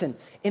 And listen,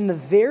 in the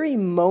very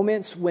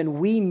moments when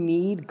we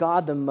need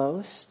God the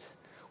most,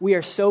 we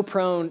are so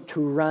prone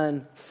to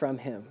run from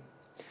him.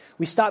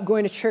 We stop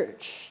going to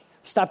church.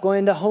 Stop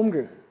going to home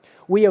group.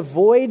 We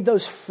avoid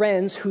those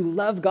friends who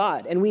love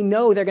God, and we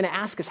know they're going to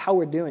ask us how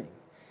we're doing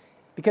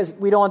because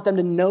we don't want them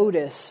to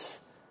notice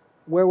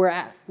where we're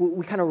at.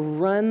 We kind of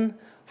run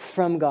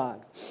from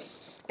God.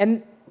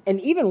 And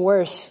even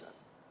worse,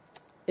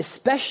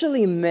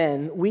 especially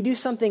men, we do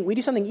something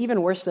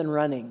even worse than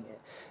running.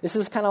 This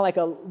is kind of like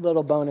a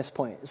little bonus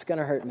point. It's going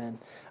to hurt men.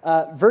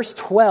 Verse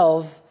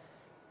 12,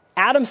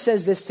 Adam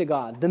says this to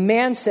God. The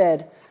man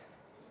said,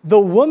 "The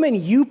woman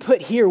you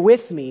put here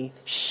with me,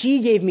 she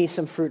gave me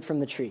some fruit from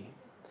the tree."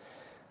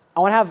 I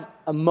want to have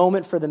a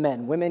moment for the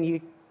men.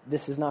 Women,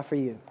 this is not for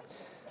you.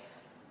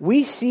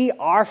 We see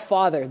our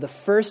father, the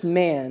first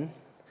man,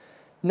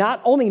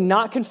 not only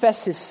not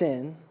confess his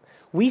sin,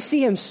 we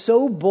see him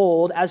so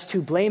bold as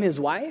to blame his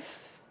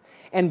wife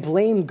and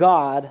blame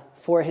God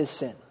for his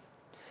sin.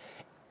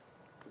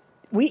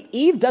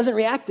 Eve doesn't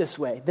react this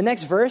way. The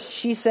next verse,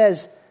 she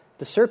says,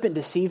 "The serpent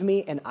deceived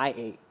me and I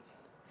ate."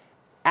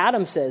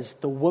 Adam says,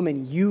 "The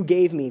woman you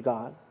gave me,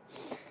 God."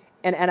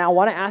 And I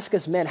want to ask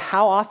us men,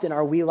 how often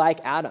are we like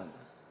Adam?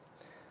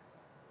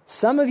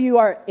 Some of you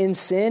are in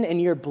sin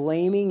and you're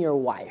blaming your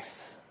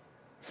wife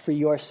for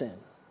your sin.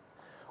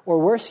 Or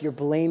worse, you're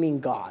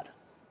blaming God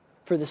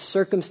for the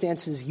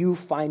circumstances you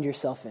find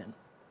yourself in.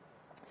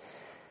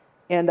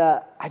 And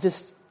I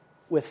just,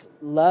 with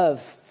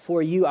love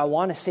for you, I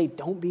want to say,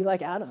 don't be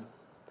like Adam.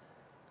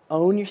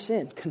 Own your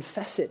sin.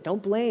 Confess it.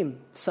 Don't blame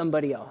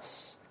somebody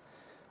else,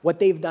 what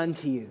they've done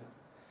to you.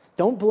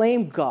 Don't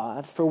blame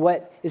God for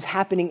what is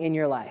happening in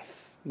your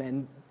life.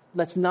 Men,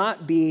 let's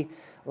not be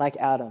like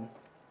Adam.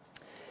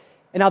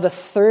 And now the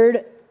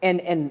third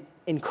and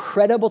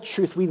incredible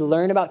truth we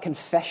learn about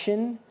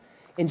confession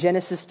in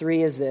Genesis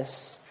 3 is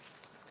this: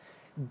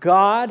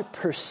 God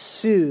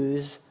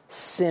pursues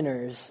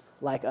sinners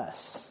like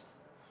us.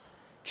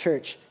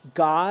 Church,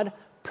 God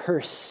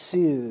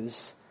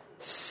pursues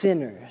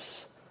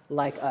sinners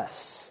like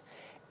us.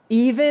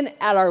 Even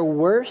at our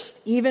worst,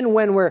 even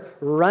when we're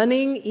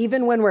running,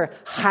 even when we're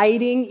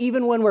hiding,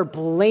 even when we're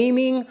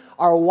blaming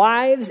our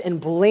wives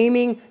and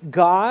blaming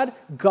God,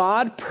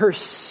 God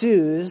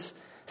pursues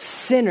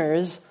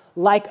sinners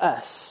like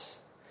us.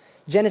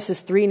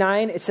 Genesis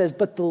 3:9, it says,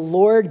 "But the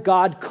Lord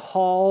God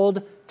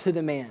called to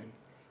the man."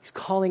 He's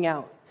calling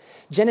out.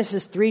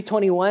 Genesis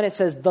 3:21, it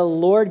says, "The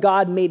Lord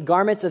God made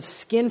garments of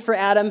skin for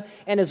Adam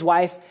and his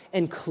wife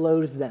and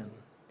clothed them."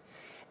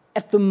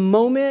 At the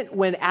moment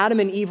when Adam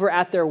and Eve were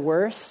at their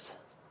worst,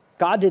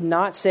 God did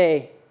not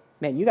say,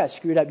 "Man, you guys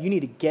screwed up. You need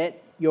to get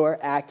your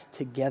act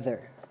together."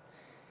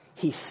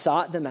 He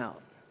sought them out.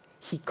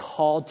 He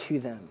called to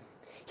them.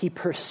 He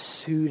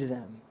pursued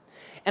them.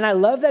 And I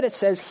love that it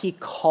says he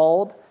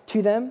called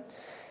to them.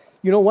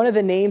 You know, one of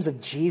the names of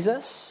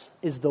Jesus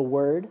is the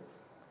Word,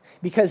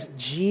 because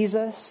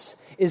Jesus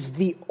is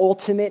the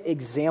ultimate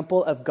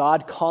example of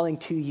God calling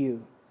to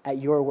you at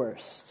your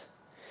worst.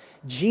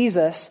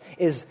 Jesus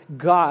is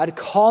God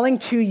calling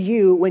to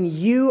you when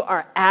you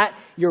are at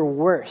your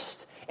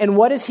worst. And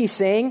what is he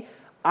saying?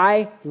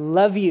 "I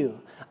love you.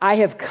 I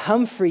have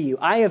come for you.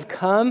 I have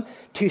come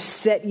to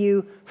set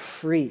you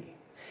free."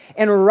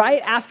 And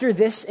right after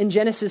this in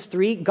Genesis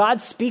 3,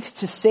 God speaks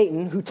to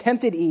Satan, who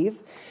tempted Eve,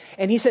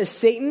 and he says,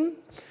 "Satan,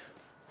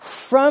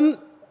 from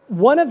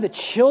one of the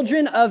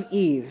children of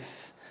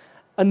Eve,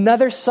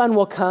 another son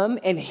will come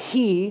and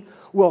he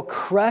will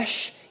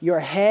crush your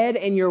head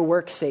and your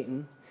work,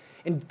 Satan."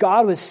 And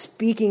God was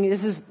speaking.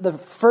 This is the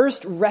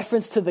first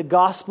reference to the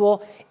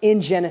gospel in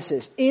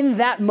Genesis. In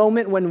that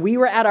moment when we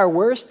were at our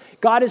worst,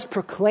 God is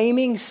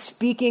proclaiming,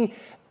 speaking,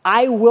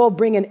 "I will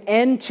bring an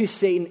end to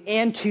Satan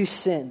and to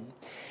sin."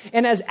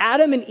 And as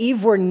Adam and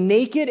Eve were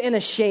naked and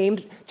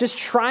ashamed, just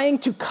trying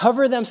to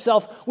cover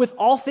themselves with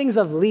all things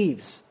of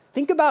leaves.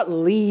 Think about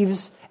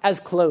leaves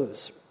as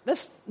clothes.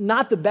 That's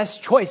not the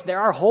best choice. There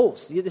are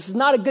holes. This is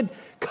not a good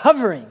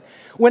covering.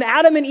 When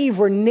Adam and Eve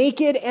were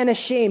naked and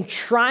ashamed,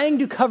 trying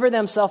to cover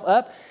themselves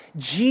up,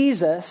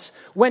 Jesus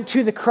went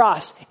to the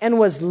cross and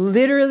was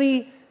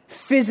literally,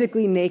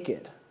 physically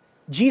naked.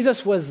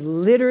 Jesus was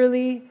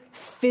literally,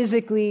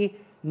 physically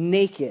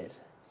naked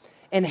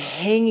and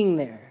hanging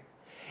there.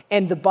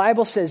 And the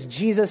Bible says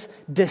Jesus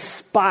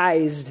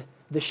despised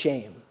the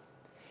shame.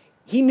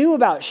 He knew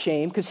about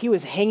shame because he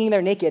was hanging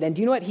there naked. And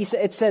do you know what he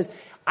said? It says,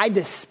 "I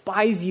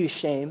despise you,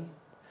 shame."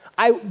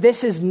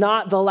 This is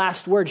not the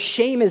last word.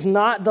 Shame is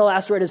not the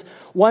last word. As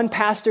one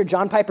pastor,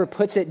 John Piper,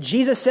 puts it,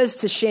 Jesus says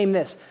to shame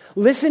this: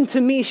 "Listen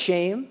to me,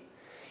 shame.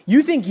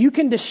 You think you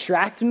can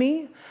distract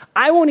me?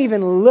 I won't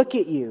even look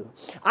at you.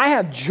 I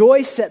have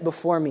joy set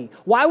before me.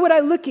 Why would I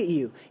look at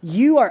you?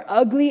 You are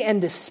ugly and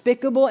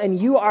despicable, and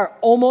you are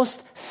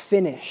almost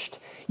finished.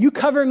 You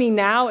cover me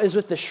now as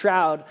with the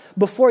shroud.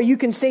 Before you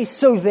can say,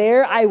 'So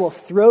there,' I will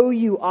throw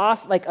you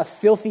off like a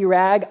filthy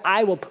rag.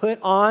 I will put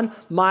on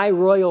my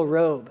royal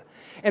robe."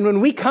 And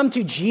when we come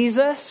to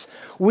Jesus,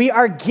 we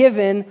are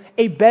given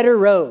a better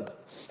robe.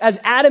 As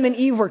Adam and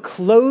Eve were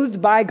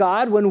clothed by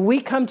God, when we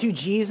come to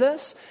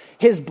Jesus,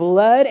 his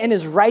blood and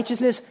his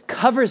righteousness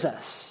covers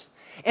us.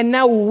 And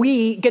now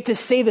we get to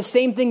say the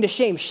same thing to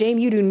shame. "Shame,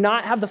 you do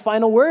not have the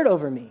final word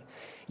over me.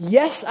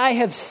 Yes, I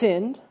have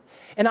sinned,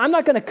 And I'm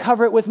not going to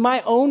cover it with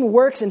my own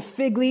works and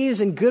fig leaves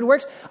and good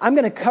works. I'm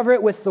going to cover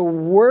it with the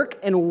work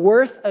and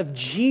worth of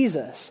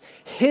Jesus,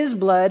 his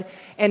blood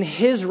and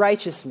his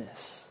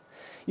righteousness.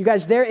 You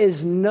guys, there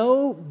is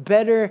no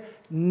better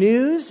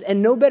news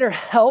and no better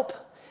help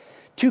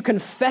to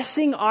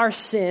confessing our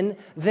sin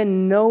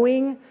than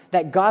knowing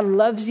that God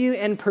loves you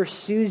and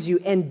pursues you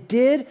and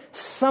did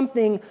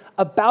something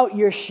about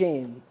your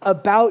shame,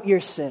 about your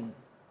sin.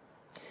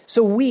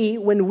 So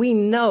when we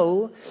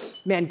know,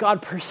 man,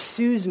 God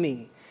pursues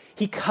me,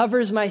 he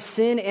covers my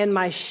sin and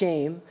my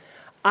shame,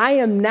 I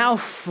am now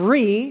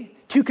free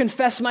to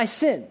confess my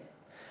sin.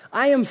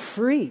 I am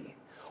free.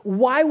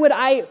 Why would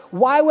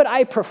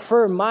I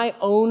prefer my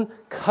own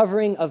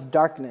covering of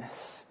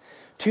darkness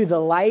to the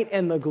light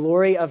and the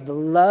glory of the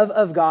love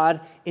of God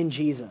in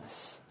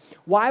Jesus?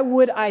 Why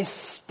would I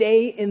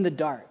stay in the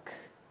dark?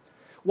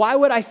 Why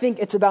would I think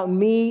it's about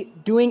me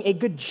doing a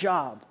good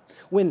job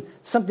when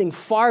something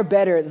far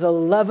better, the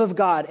love of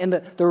God and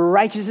the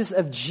righteousness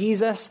of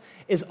Jesus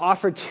is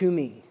offered to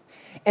me?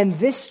 And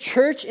this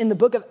church in the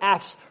book of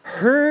Acts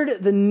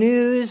heard the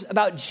news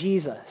about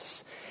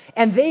Jesus.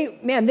 And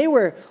they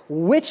were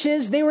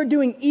witches, they were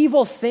doing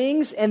evil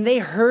things, and they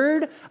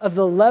heard of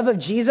the love of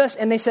Jesus,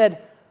 and they said,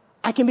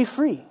 I can be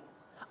free.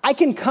 I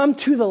can come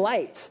to the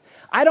light.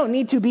 I don't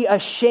need to be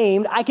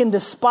ashamed. I can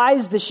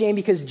despise the shame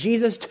because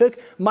Jesus took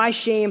my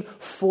shame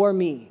for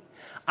me.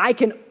 I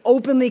can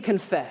openly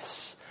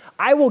confess.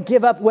 I will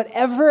give up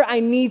whatever I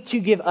need to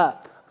give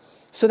up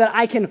so that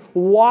I can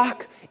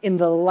walk in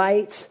the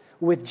light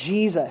with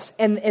Jesus.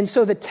 And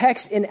so the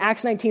text in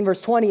Acts 19, verse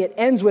 20, it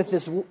ends with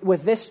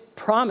this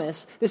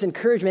promise, this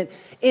encouragement.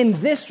 In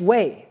this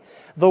way,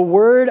 the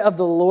word of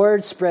the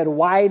Lord spread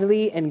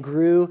widely and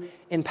grew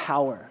in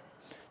power.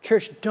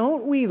 Church,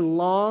 don't we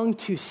long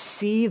to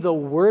see the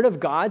word of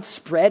God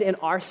spread in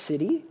our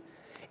city,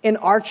 in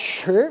our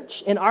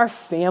church, in our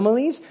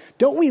families?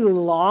 Don't we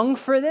long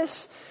for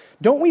this?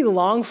 Don't we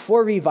long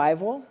for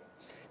revival?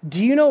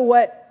 Do you know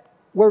where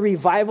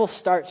revival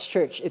starts,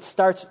 church? It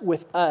starts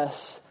with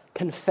us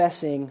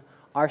confessing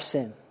our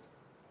sin,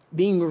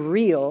 being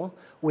real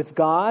with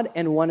God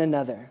and one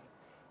another,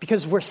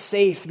 because we're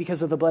safe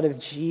because of the blood of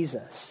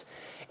Jesus.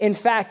 In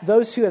fact,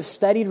 those who have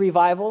studied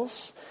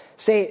revivals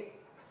say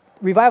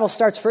revival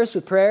starts first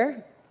with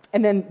prayer,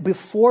 and then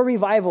before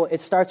revival, it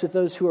starts with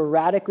those who are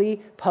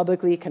radically,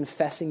 publicly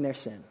confessing their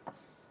sin.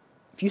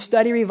 If you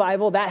study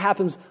revival, that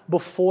happens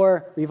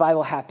before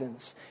revival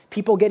happens.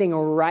 People getting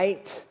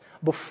right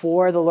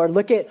before the Lord.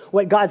 Look at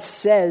what God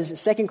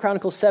says, 2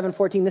 Chronicles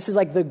 7:14. This is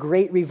like the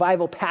great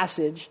revival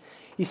passage.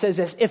 He says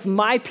this, if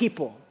my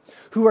people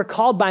who are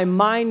called by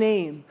my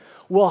name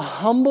will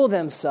humble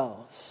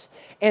themselves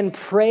and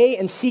pray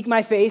and seek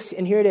my face,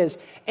 and here it is,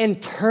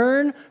 and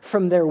turn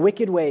from their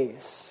wicked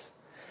ways,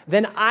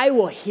 then I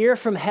will hear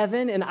from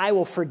heaven and I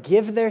will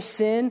forgive their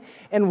sin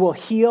and will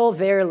heal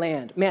their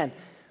land. Man,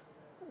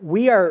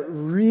 we are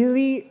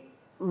really,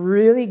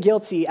 really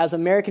guilty as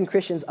American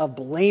Christians of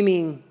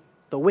blaming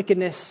the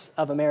wickedness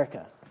of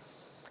America.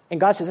 And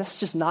God says that's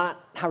just not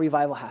how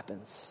revival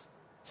happens.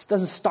 It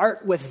doesn't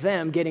start with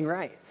them getting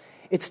right.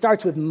 It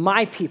starts with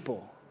my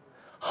people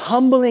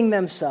humbling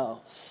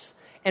themselves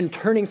and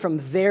turning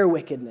from their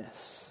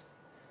wickedness.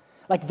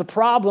 Like the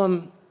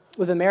problem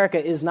with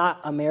America is not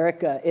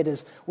America. It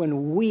is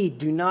when we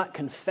do not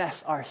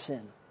confess our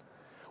sin.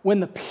 When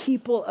the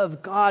people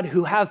of God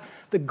who have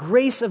the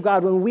grace of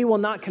God, when we will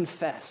not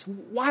confess.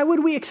 Why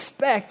would we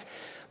expect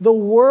the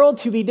world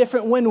to be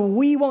different when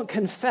we won't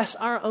confess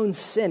our own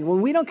sin?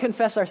 When we don't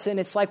confess our sin,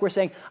 it's like we're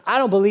saying, I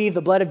don't believe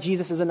the blood of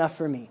Jesus is enough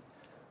for me.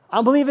 I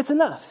don't believe it's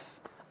enough.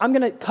 I'm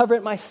going to cover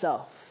it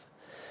myself.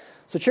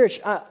 So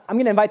church, I'm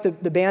going to invite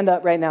the band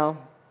up right now,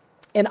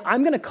 and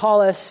I'm going to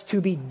call us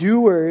to be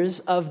doers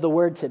of the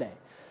word today.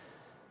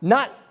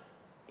 Not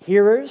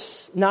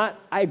hearers, not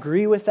I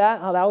agree with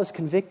that, oh, that was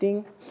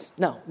convicting.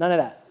 No, none of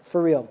that,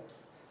 for real.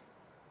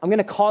 I'm going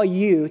to call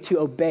you to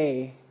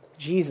obey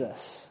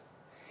Jesus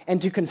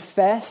and to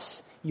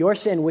confess your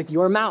sin with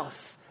your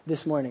mouth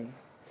this morning.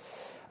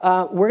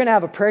 We're going to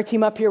have a prayer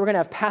team up here. We're going to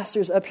have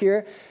pastors up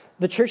here.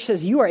 The church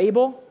says you are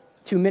able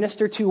to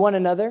minister to one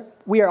another.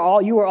 You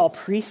are all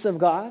priests of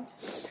God.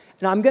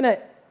 And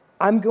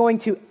I'm going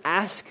to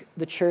ask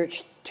the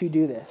church to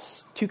do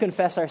this, to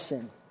confess our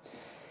sin.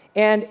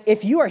 And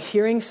if you are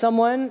hearing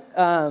someone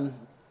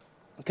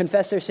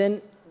confess their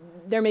sin,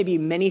 there may be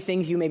many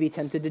things you may be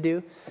tempted to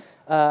do.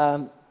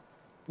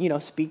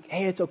 Speak,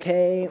 hey, it's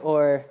okay,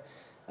 or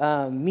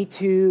me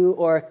too,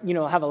 or,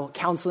 have a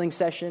counseling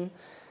session.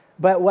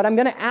 But what I'm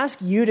going to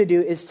ask you to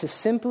do is to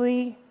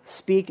simply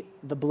speak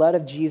the blood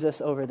of Jesus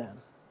over them.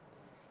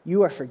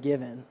 You are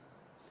forgiven.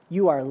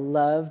 You are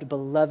loved,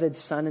 beloved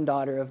son and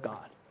daughter of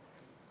God.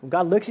 When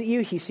God looks at you,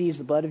 he sees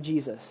the blood of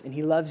Jesus, and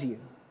he loves you.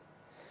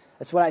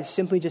 That's what I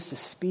simply just to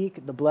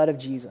speak the blood of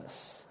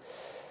Jesus.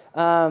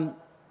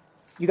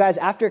 You guys,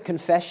 after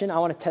confession, I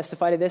want to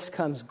testify to this,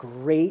 comes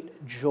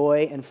great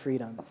joy and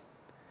freedom.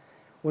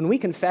 When we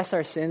confess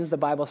our sins, the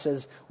Bible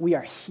says we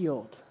are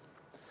healed.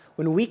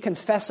 when we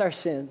confess our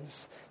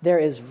sins, there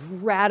is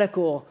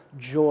radical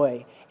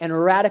joy and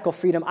radical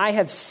freedom. I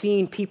have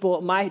seen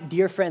people, my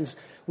dear friends,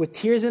 with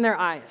tears in their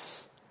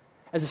eyes,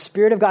 as the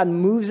Spirit of God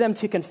moves them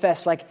to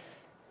confess, like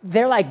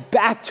they're like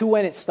back to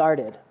when it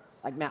started.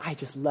 Like, man, I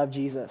just love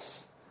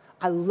Jesus.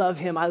 I love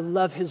him. I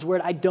love his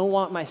word. I don't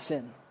want my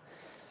sin.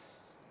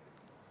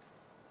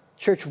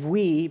 Church,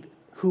 we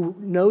who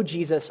know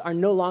Jesus are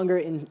no longer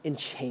in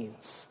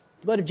chains.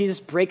 The blood of Jesus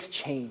breaks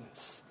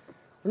chains.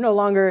 We're no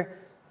longer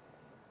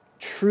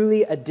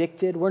truly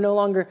addicted. We're no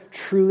longer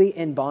truly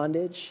in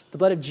bondage. The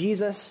blood of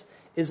Jesus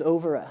is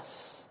over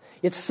us.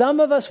 Yet some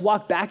of us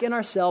walk back in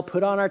our cell,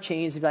 put on our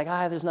chains, and be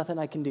like, there's nothing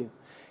I can do.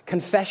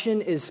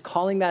 Confession is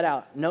calling that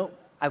out. Nope,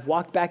 I've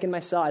walked back in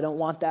my cell. I don't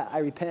want that. I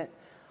repent.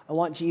 I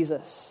want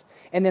Jesus.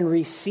 And then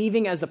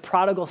receiving, as the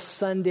prodigal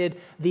son did,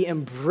 the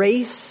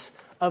embrace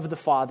of the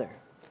Father.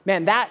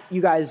 Man, that,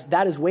 you guys,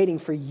 that is waiting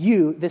for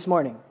you this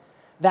morning.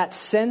 That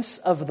sense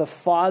of the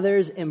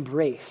Father's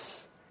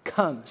embrace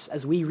comes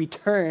as we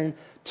return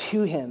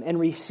to him and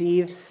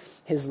receive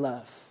his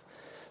love.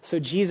 So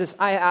Jesus,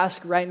 I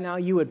ask right now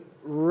you would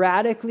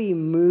radically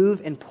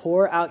move and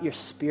pour out your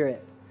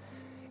Spirit,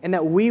 and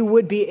that we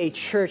would be a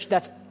church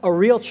that's a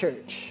real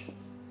church.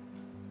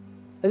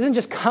 That doesn't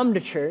just come to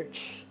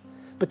church,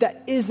 but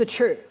that is the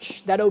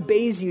church that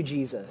obeys you,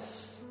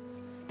 Jesus.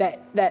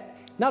 That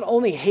not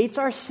only hates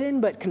our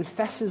sin, but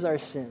confesses our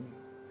sin.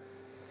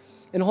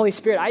 And Holy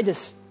Spirit, I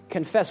just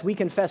confess, we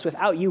confess,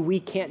 without you, we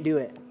can't do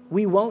it.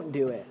 We won't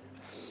do it.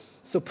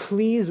 So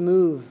please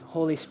move,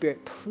 Holy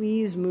Spirit.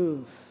 Please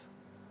move.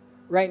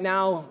 Right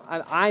now,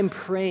 I'm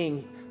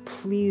praying,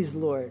 please,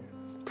 Lord,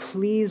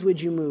 please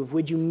would you move?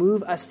 Would you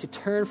move us to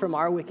turn from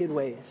our wicked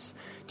ways,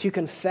 to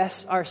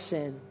confess our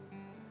sin,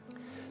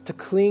 to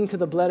cling to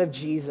the blood of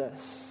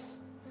Jesus,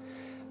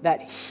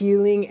 that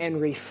healing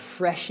and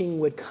refreshing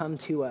would come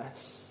to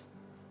us.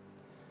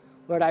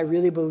 Lord, I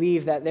really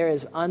believe that there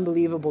is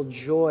unbelievable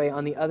joy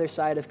on the other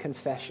side of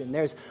confession.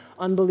 There's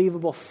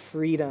unbelievable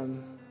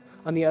freedom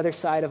on the other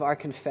side of our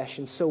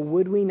confession. So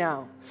would we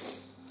now,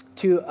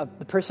 to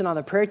the person on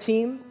the prayer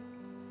team,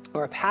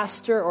 or a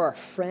pastor, or a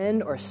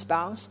friend, or a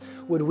spouse,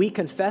 would we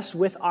confess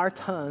with our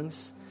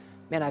tongues,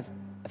 man, I've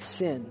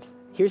sinned.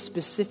 Here's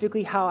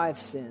specifically how I've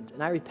sinned,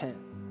 and I repent.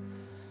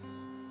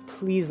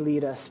 Please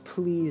lead us.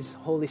 Please,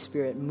 Holy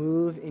Spirit,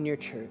 move in your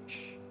church.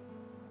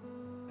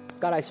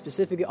 God, I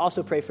specifically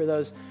also pray for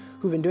those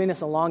who've been doing this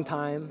a long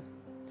time,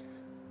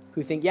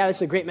 who think, this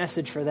is a great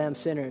message for them,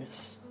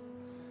 sinners.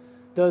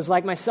 Those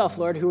like myself,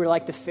 Lord, who are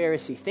like the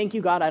Pharisee. Thank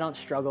you, God, I don't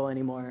struggle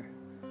anymore.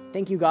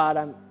 Thank you, God,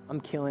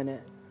 I'm killing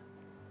it.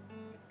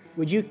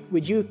 Would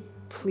you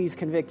please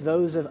convict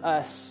those of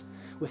us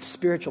with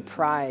spiritual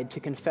pride to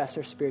confess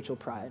our spiritual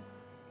pride?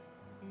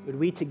 Would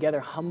we together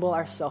humble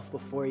ourselves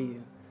before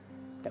you,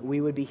 that we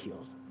would be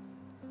healed?